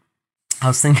about it. I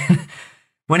was thinking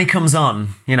when he comes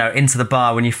on, into the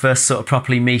bar, when you first sort of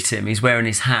properly meet him, he's wearing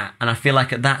his hat, and I feel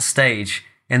like at that stage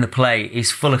in the play,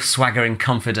 he's full of swaggering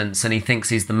confidence, and he thinks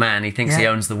he's the man. He thinks he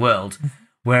owns the world.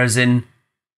 Whereas in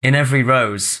Every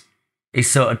Rose, he's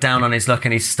sort of down on his luck,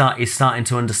 and he's starting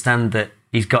to understand that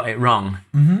he's got it wrong,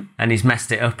 and he's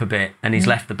messed it up a bit, and he's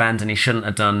left the band and he shouldn't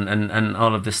have done, and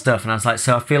all of this stuff. And I was like,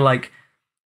 so I feel like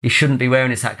he shouldn't be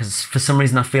wearing his hat, because for some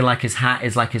reason I feel like his hat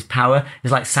is like his power.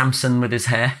 It's like Samson with his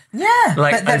hair. Yeah.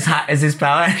 Like his hat is his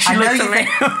power. She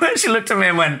looked at me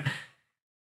and went,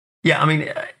 yeah, I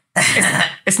mean,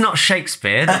 it's not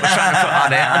Shakespeare that we're trying to put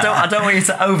on it. I don't want you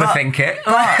to overthink it.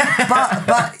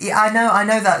 But yeah, I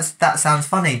know that sounds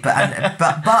funny, but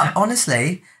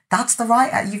honestly, that's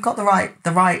you've got the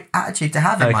right attitude to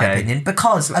have, in my opinion,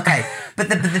 because but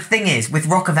the thing is, with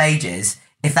Rock of Ages,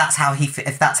 if that's how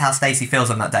Stacey feels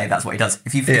on that day, that's what he does.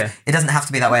 It doesn't have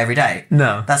to be that way every day.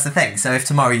 No, that's the thing. So if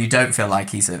tomorrow you don't feel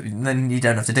like then you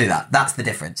don't have to do that. That's the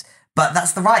difference. But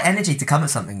that's the right energy to come at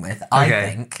something with, I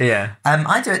think. Yeah.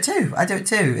 I do it too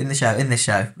in this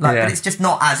show. But it's just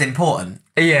not as important.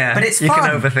 Yeah. But it's you fun. can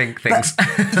overthink things.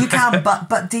 You can,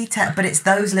 but it's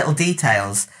those little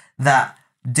details that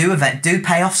do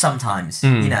pay off sometimes.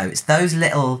 It's those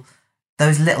little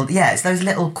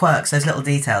quirks, those little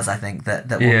details, I think, that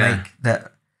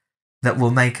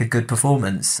will make a good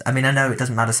performance. I mean, I know it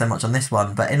doesn't matter so much on this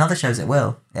one, but in other shows it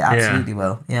will. It absolutely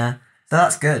will. Yeah. So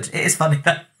that's good. It is funny.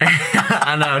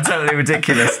 I know, totally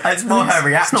ridiculous. It's more her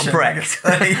reaction. It's not Brecht.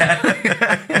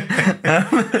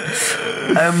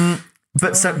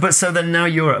 But so then now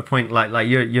you're at a point like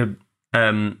you're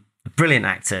a brilliant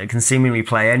actor, can seemingly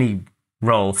play any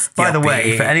role. By the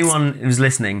way, for anyone who's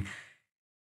listening,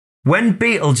 when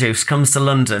Beetlejuice comes to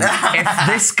London, if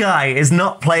this guy is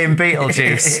not playing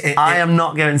Beetlejuice, I am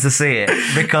not going to see it,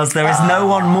 because there is no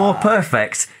one more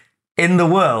perfect in the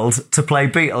world to play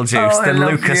Beetlejuice than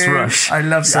Lucas Rush. I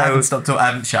love So- you. I haven't stopped talking. I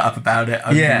haven't shut up about it.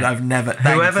 I've never.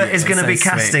 Whoever is going to be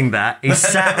casting that, he's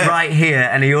sat right here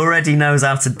and he already knows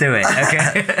how to do it.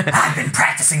 Okay. I've been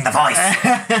practicing the voice.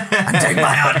 I'm doing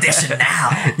my audition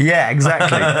now. Yeah,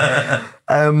 exactly.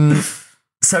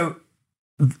 So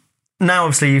now,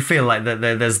 obviously, you feel like that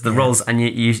there's the roles, and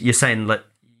you're saying that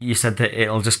you said that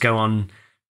it'll just go on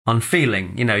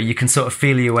feeling. You know, you can sort of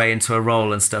feel your way into a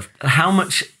role and stuff. How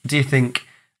much do you think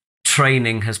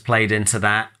training has played into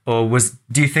that, or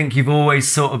do you think you've always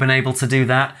sort of been able to do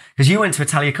that? Because you went to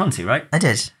Italia Conti, right? I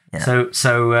did. Yeah.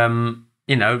 So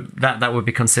you know, that would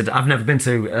be considered. I've never been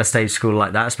to a stage school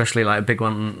like that, especially like a big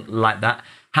one like that.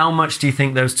 How much do you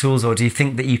think those tools, or do you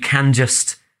think that you can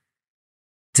just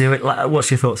do it? Like,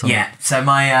 what's your thoughts on that? Yeah. So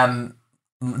my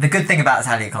the good thing about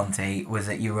Italia Conti was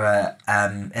that you were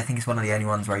I think it's one of the only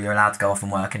ones where you're allowed to go off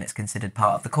and work, and it's considered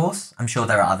part of the course. I'm sure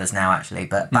there are others now actually,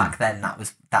 but back then that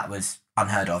was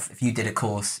unheard of. If you did a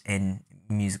course in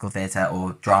musical theatre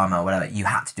or drama or whatever, you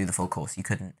had to do the full course. You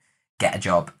couldn't get a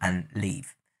job and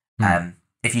leave.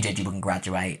 If you did, you wouldn't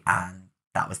graduate, and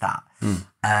that was that.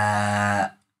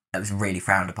 It was really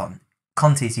frowned upon.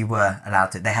 Contis, you were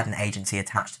allowed to. They had an agency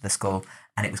attached to the school,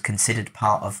 and it was considered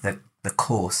part of the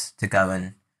course to go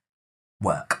and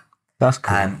work. That's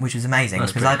cool. Which was amazing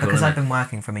because I've been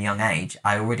working from a young age.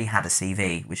 I already had a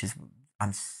CV, which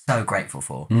I'm so grateful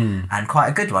for, and quite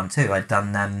a good one too. I'd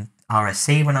done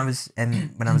RSC when I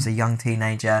was a young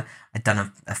teenager. I'd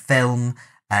done a film,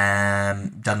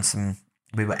 done some.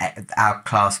 Our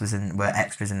class were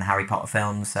extras in the Harry Potter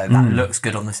films, so that looks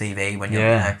good on the CV when you're,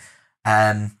 you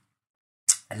know.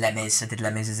 Les Mis, I did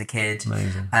Les Mis as a kid.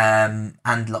 Amazing. And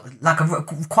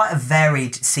quite a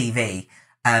varied CV.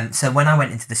 So when I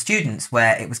went into the students,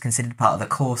 where it was considered part of the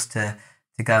course to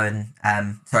go and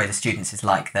the students is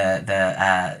like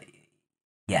the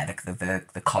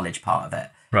college part of it.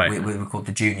 Right. We were called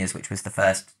the juniors, which was the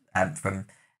first from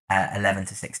 11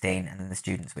 to 16, and then the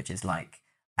students, which is like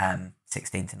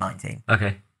 16 to 19.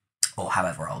 Okay. Or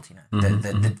however old, you know,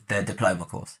 the diploma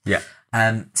course. Yeah.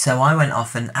 So I went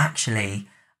off and actually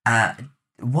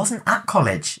wasn't at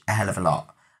college a hell of a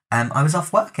lot. I was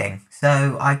off working,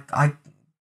 so I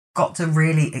got to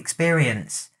really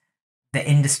experience the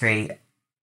industry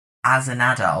as an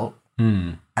adult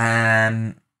while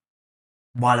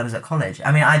I was at college.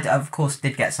 I mean, I of course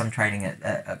did get some training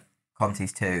at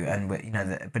Conti's too, and you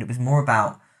know, but it was more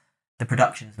about the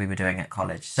productions we were doing at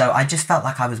college. So I just felt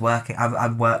like I was working. I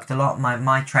worked a lot.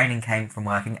 My training came from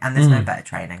working, and there's no better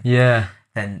training. Yeah.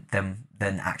 Than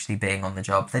actually being on the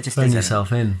job. There just Turn isn't.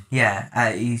 yourself in. Yeah.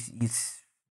 I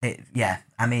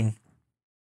mean,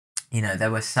 you know,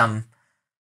 there was some.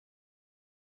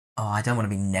 Oh, I don't want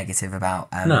to be negative about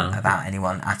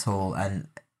anyone at all,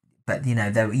 but you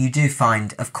know, you do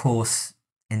find, of course,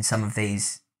 in some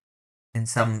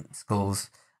schools,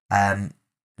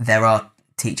 there are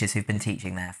teachers who've been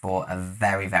teaching there for a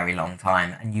very, very long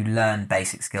time, and you learn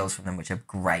basic skills from them, which are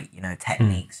great. You know,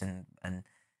 techniques and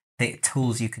the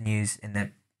tools you can use in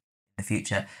the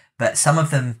future. But some of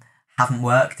them haven't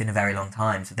worked in a very long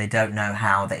time, so they don't know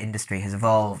how the industry has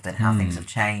evolved and how things have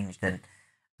changed.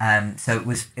 And so it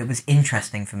was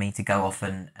interesting for me to go off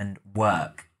and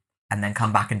work, and then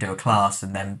come back and do a class,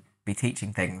 and then be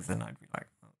teaching things, and I'd be like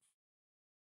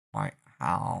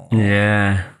how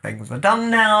things are done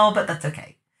now, but that's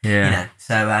okay. Yeah. You know,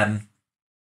 so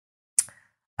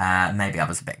maybe I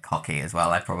was a bit cocky as well.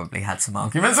 I probably had some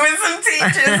arguments with some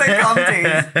teachers at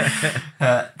Conti's.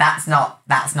 That's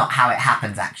not how it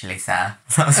happens, actually, sir.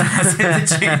 That was when I was in the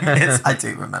juniors. I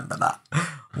do remember that.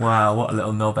 Wow, what a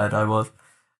little knobhead I was.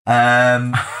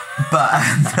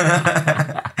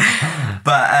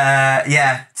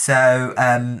 Yeah. So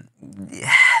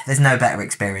there's no better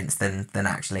experience than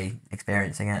actually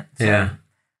experiencing it. So Yeah.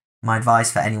 my advice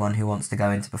for anyone who wants to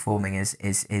go into performing is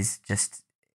just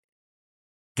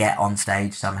get on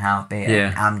stage somehow, be it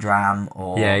an Amdram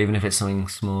or even if it's something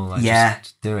small, like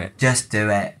just do it. Just do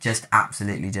it. Just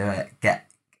absolutely do it.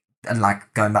 And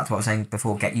like going back to what I was saying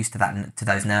before, get used to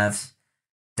those nerves.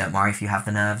 Don't worry if you have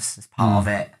the nerves. It's part of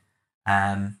it.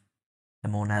 The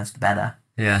more nerves, the better.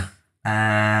 Yeah.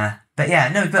 But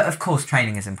of course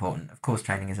training is important.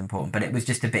 But it was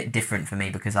just a bit different for me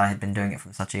because I had been doing it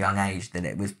from such a young age that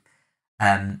it was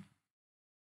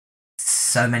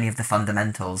so many of the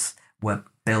fundamentals were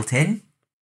built in,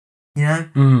 you know?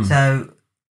 So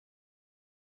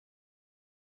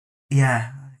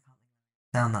yeah,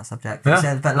 down that subject.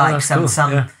 Yeah. But like cool.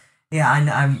 I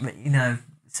you know,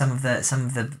 some of the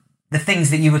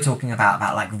things that you were talking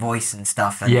about like voice and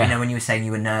stuff, and you know, when you were saying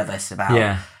you were nervous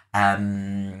about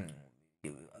when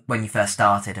you first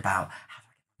started, about how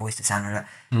do I get voice to sound.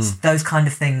 Those kind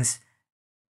of things,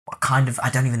 I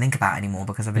don't even think about anymore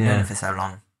because I've been doing it for so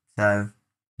long. So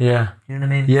yeah, you know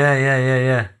what I mean?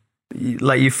 Yeah.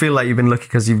 Like you feel like you've been lucky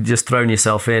because you've just thrown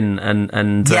yourself in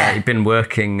and you've been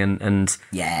working and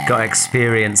got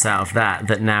experience out of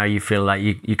that now you feel like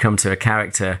you come to a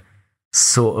character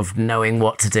sort of knowing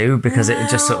what to do because it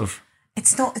just sort of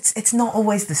it's not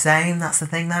always the same. That's the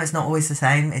thing though. It's not always the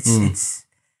same. It's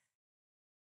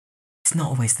not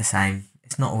always the same.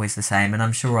 It's not always the same. And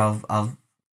I'm sure I'll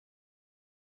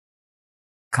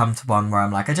come to one where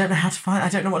I'm like, I don't know how to find, I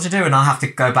don't know what to do. And I'll have to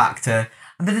go back to,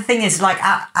 but the thing is, like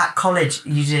at college,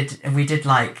 we did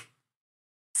like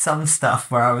some stuff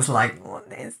where I was like, what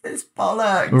is this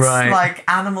bollocks? Right. Like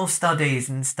animal studies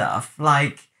and stuff.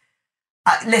 Like,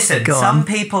 listen, Go some on.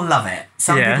 people love it.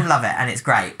 Some people love it and it's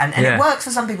great. And it works for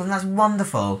some people and that's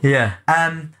wonderful. Yeah.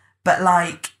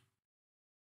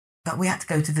 But we had to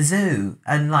go to the zoo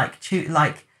and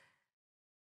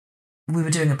we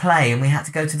were doing a play and we had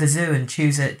to go to the zoo and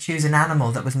choose an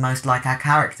animal that was most like our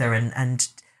character and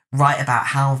write about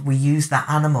how we use that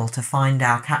animal to find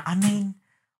our I mean,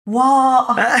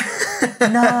 what?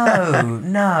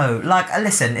 No. Like,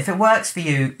 listen, if it works for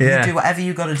you, you do whatever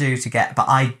you got to do to get, but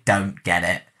I don't get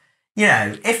it. You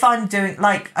know, if I'm doing,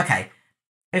 like, okay,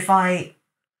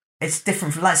 it's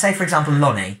different. Like, say, for example,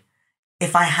 Lonny,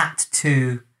 if I had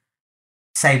to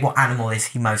say what animal is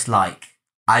he most like,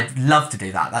 I'd love to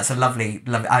do that. That's a lovely,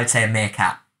 I would say a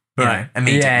meerkat. You know,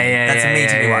 immediately. That's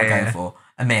immediately what I go for.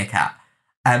 A meerkat.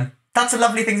 That's a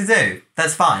lovely thing to do.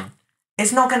 That's fine.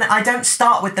 It's not gonna. I don't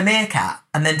start with the meerkat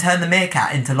and then turn the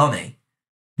meerkat into Lonny.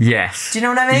 Yes. Do you know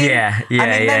what I mean?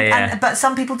 Yeah. But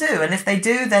some people do, and if they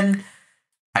do, then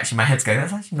actually my head's going.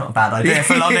 That's actually not a bad idea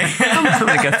for Lonny. I'm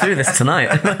going to go through this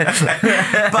tonight.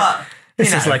 But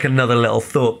it's just like another little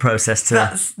thought process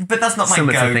but that's not my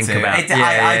go-to. To think about.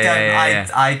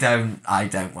 I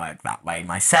don't work that way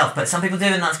myself. But some people do,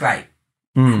 and that's great.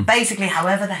 Basically,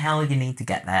 however the hell you need to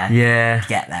get there,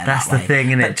 get there. That's the thing,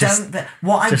 innit?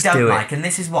 What I don't like, and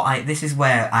this is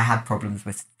where I had problems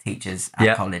with teachers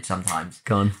at college sometimes.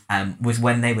 Go on. Was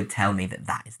when they would tell me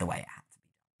that is the way it had to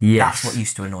be. Yes. That's what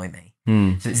used to annoy me.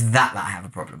 So it's that I have a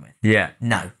problem with. Yeah.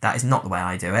 No, that is not the way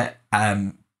I do it.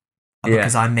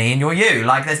 Because I'm me and you're you.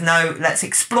 Like, let's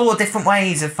explore different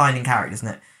ways of finding characters,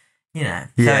 isn't it? You know,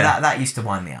 so that used to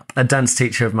wind me up. A dance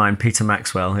teacher of mine, Peter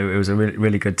Maxwell, who was a really,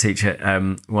 really good teacher,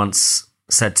 once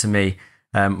said to me,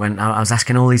 when I was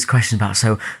asking all these questions about,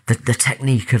 so the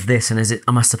technique of this, and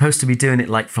am I supposed to be doing it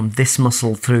like from this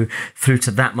muscle through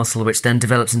to that muscle, which then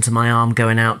develops into my arm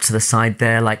going out to the side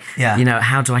there, like, you know,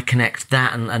 how do I connect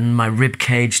that and my rib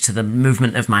cage to the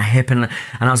movement of my hip, and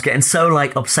I was getting so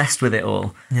like obsessed with it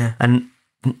all, and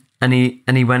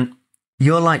he went,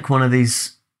 you're like one of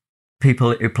these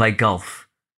people who play golf,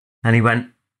 and he went,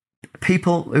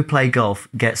 people who play golf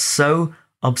get so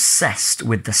obsessed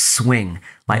with the swing,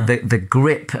 like the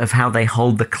grip of how they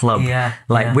hold the club,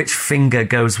 which finger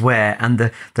goes where, and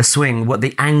the swing, what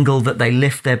the angle that they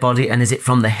lift their body, and is it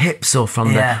from the hips or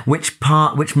from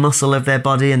which muscle of their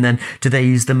body, and then do they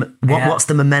use them, what's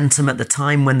the momentum at the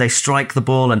time when they strike the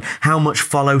ball, and how much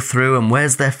follow through, and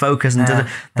where's their focus, and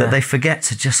that they forget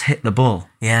to just hit the ball.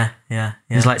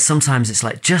 It's like sometimes it's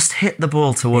like just hit the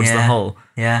ball towards the hole.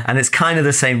 And it's kind of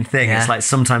the same thing. It's like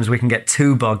sometimes we can get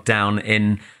too bogged down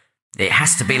in it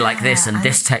has to be like this and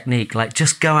this technique. Like,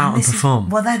 just go out and perform.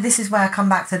 This is where I come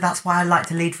back to, that's why I like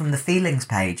to lead from the feelings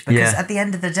page, because at the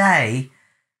end of the day,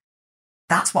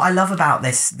 that's what I love about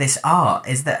this art,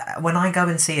 is that when I go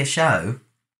and see a show,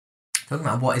 talking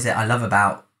about what is it I love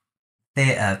about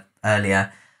theatre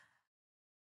earlier,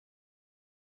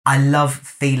 I love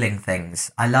feeling things.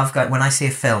 I love going, when I see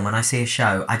a film, when I see a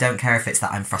show, I don't care if it's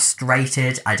that I'm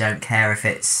frustrated. I don't care if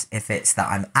it's that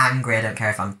I'm angry. I don't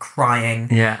care if I'm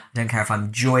crying. I don't care if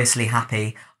I'm joyously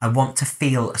happy. I want to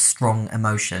feel a strong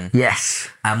emotion. Yes.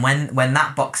 And when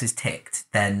that box is ticked,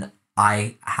 then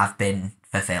I have been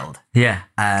fulfilled.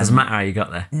 Doesn't matter how you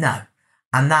got there. No.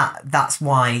 And that's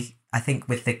why I think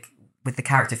with the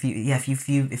character,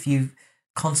 if you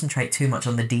concentrate too much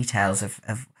on the details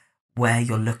of where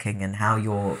you're looking and how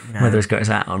you're, you know, whether he's got his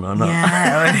hat on or not.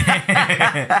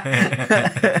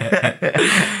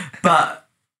 But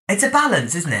it's a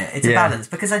balance, isn't it? It's a balance,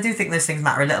 because I do think those things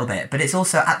matter a little bit, but it's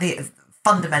also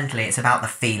fundamentally it's about the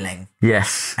feeling.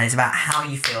 Yes. And it's about how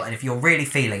you feel, and if you're really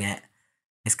feeling it,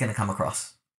 it's going to come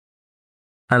across.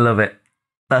 I love it.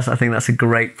 I think that's a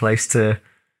great place to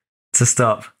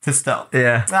stop.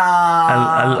 Yeah.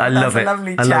 I love it.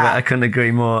 Lovely chat. I love it. I couldn't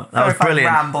agree more. That was brilliant.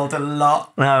 I rambled a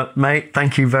lot. No, mate,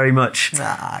 thank you very much.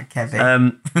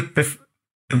 Kevin.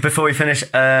 Before we finish,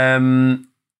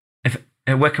 if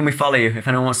Where can we follow you? If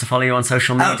anyone wants to follow you on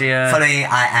social media. Follow me.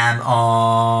 I'm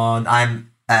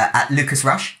at Lucas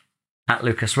Rush. At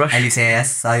Lucas Rush.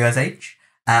 LUCASRUSH.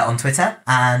 On Twitter,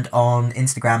 and on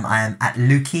Instagram I am at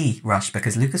Lukey Rush,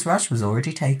 because Lucas Rush was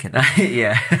already taken.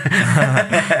 Yeah.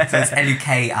 So it's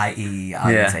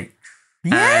LUKIERUSH.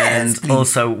 Yes, and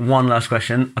also, one last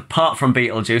question. Apart from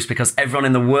Beetlejuice, because everyone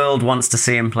in the world wants to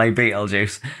see him play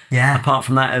Beetlejuice. Yeah. Apart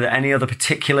from that, are there any other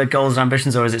particular goals and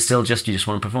ambitions, or is it still just you just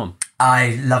want to perform?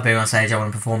 I love being on stage. I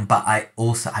want to perform, but I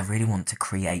really want to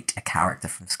create a character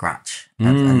from scratch,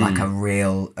 and like a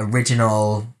real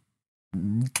original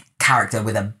character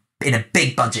in a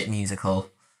big budget musical,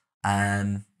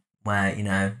 where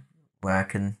I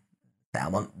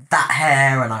want that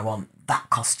hair and I want that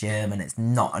costume, and it's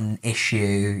not an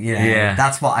issue. Yeah.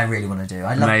 That's what I really want to do.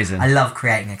 Amazing. I love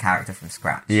creating a character from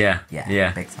scratch. Yeah.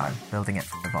 Big time. Building it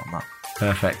from the bottom up.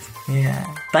 Perfect.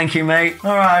 Yeah. Thank you, mate.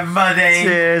 All right, buddy.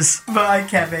 Cheers. Bye,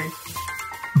 Kevin.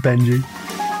 Benji.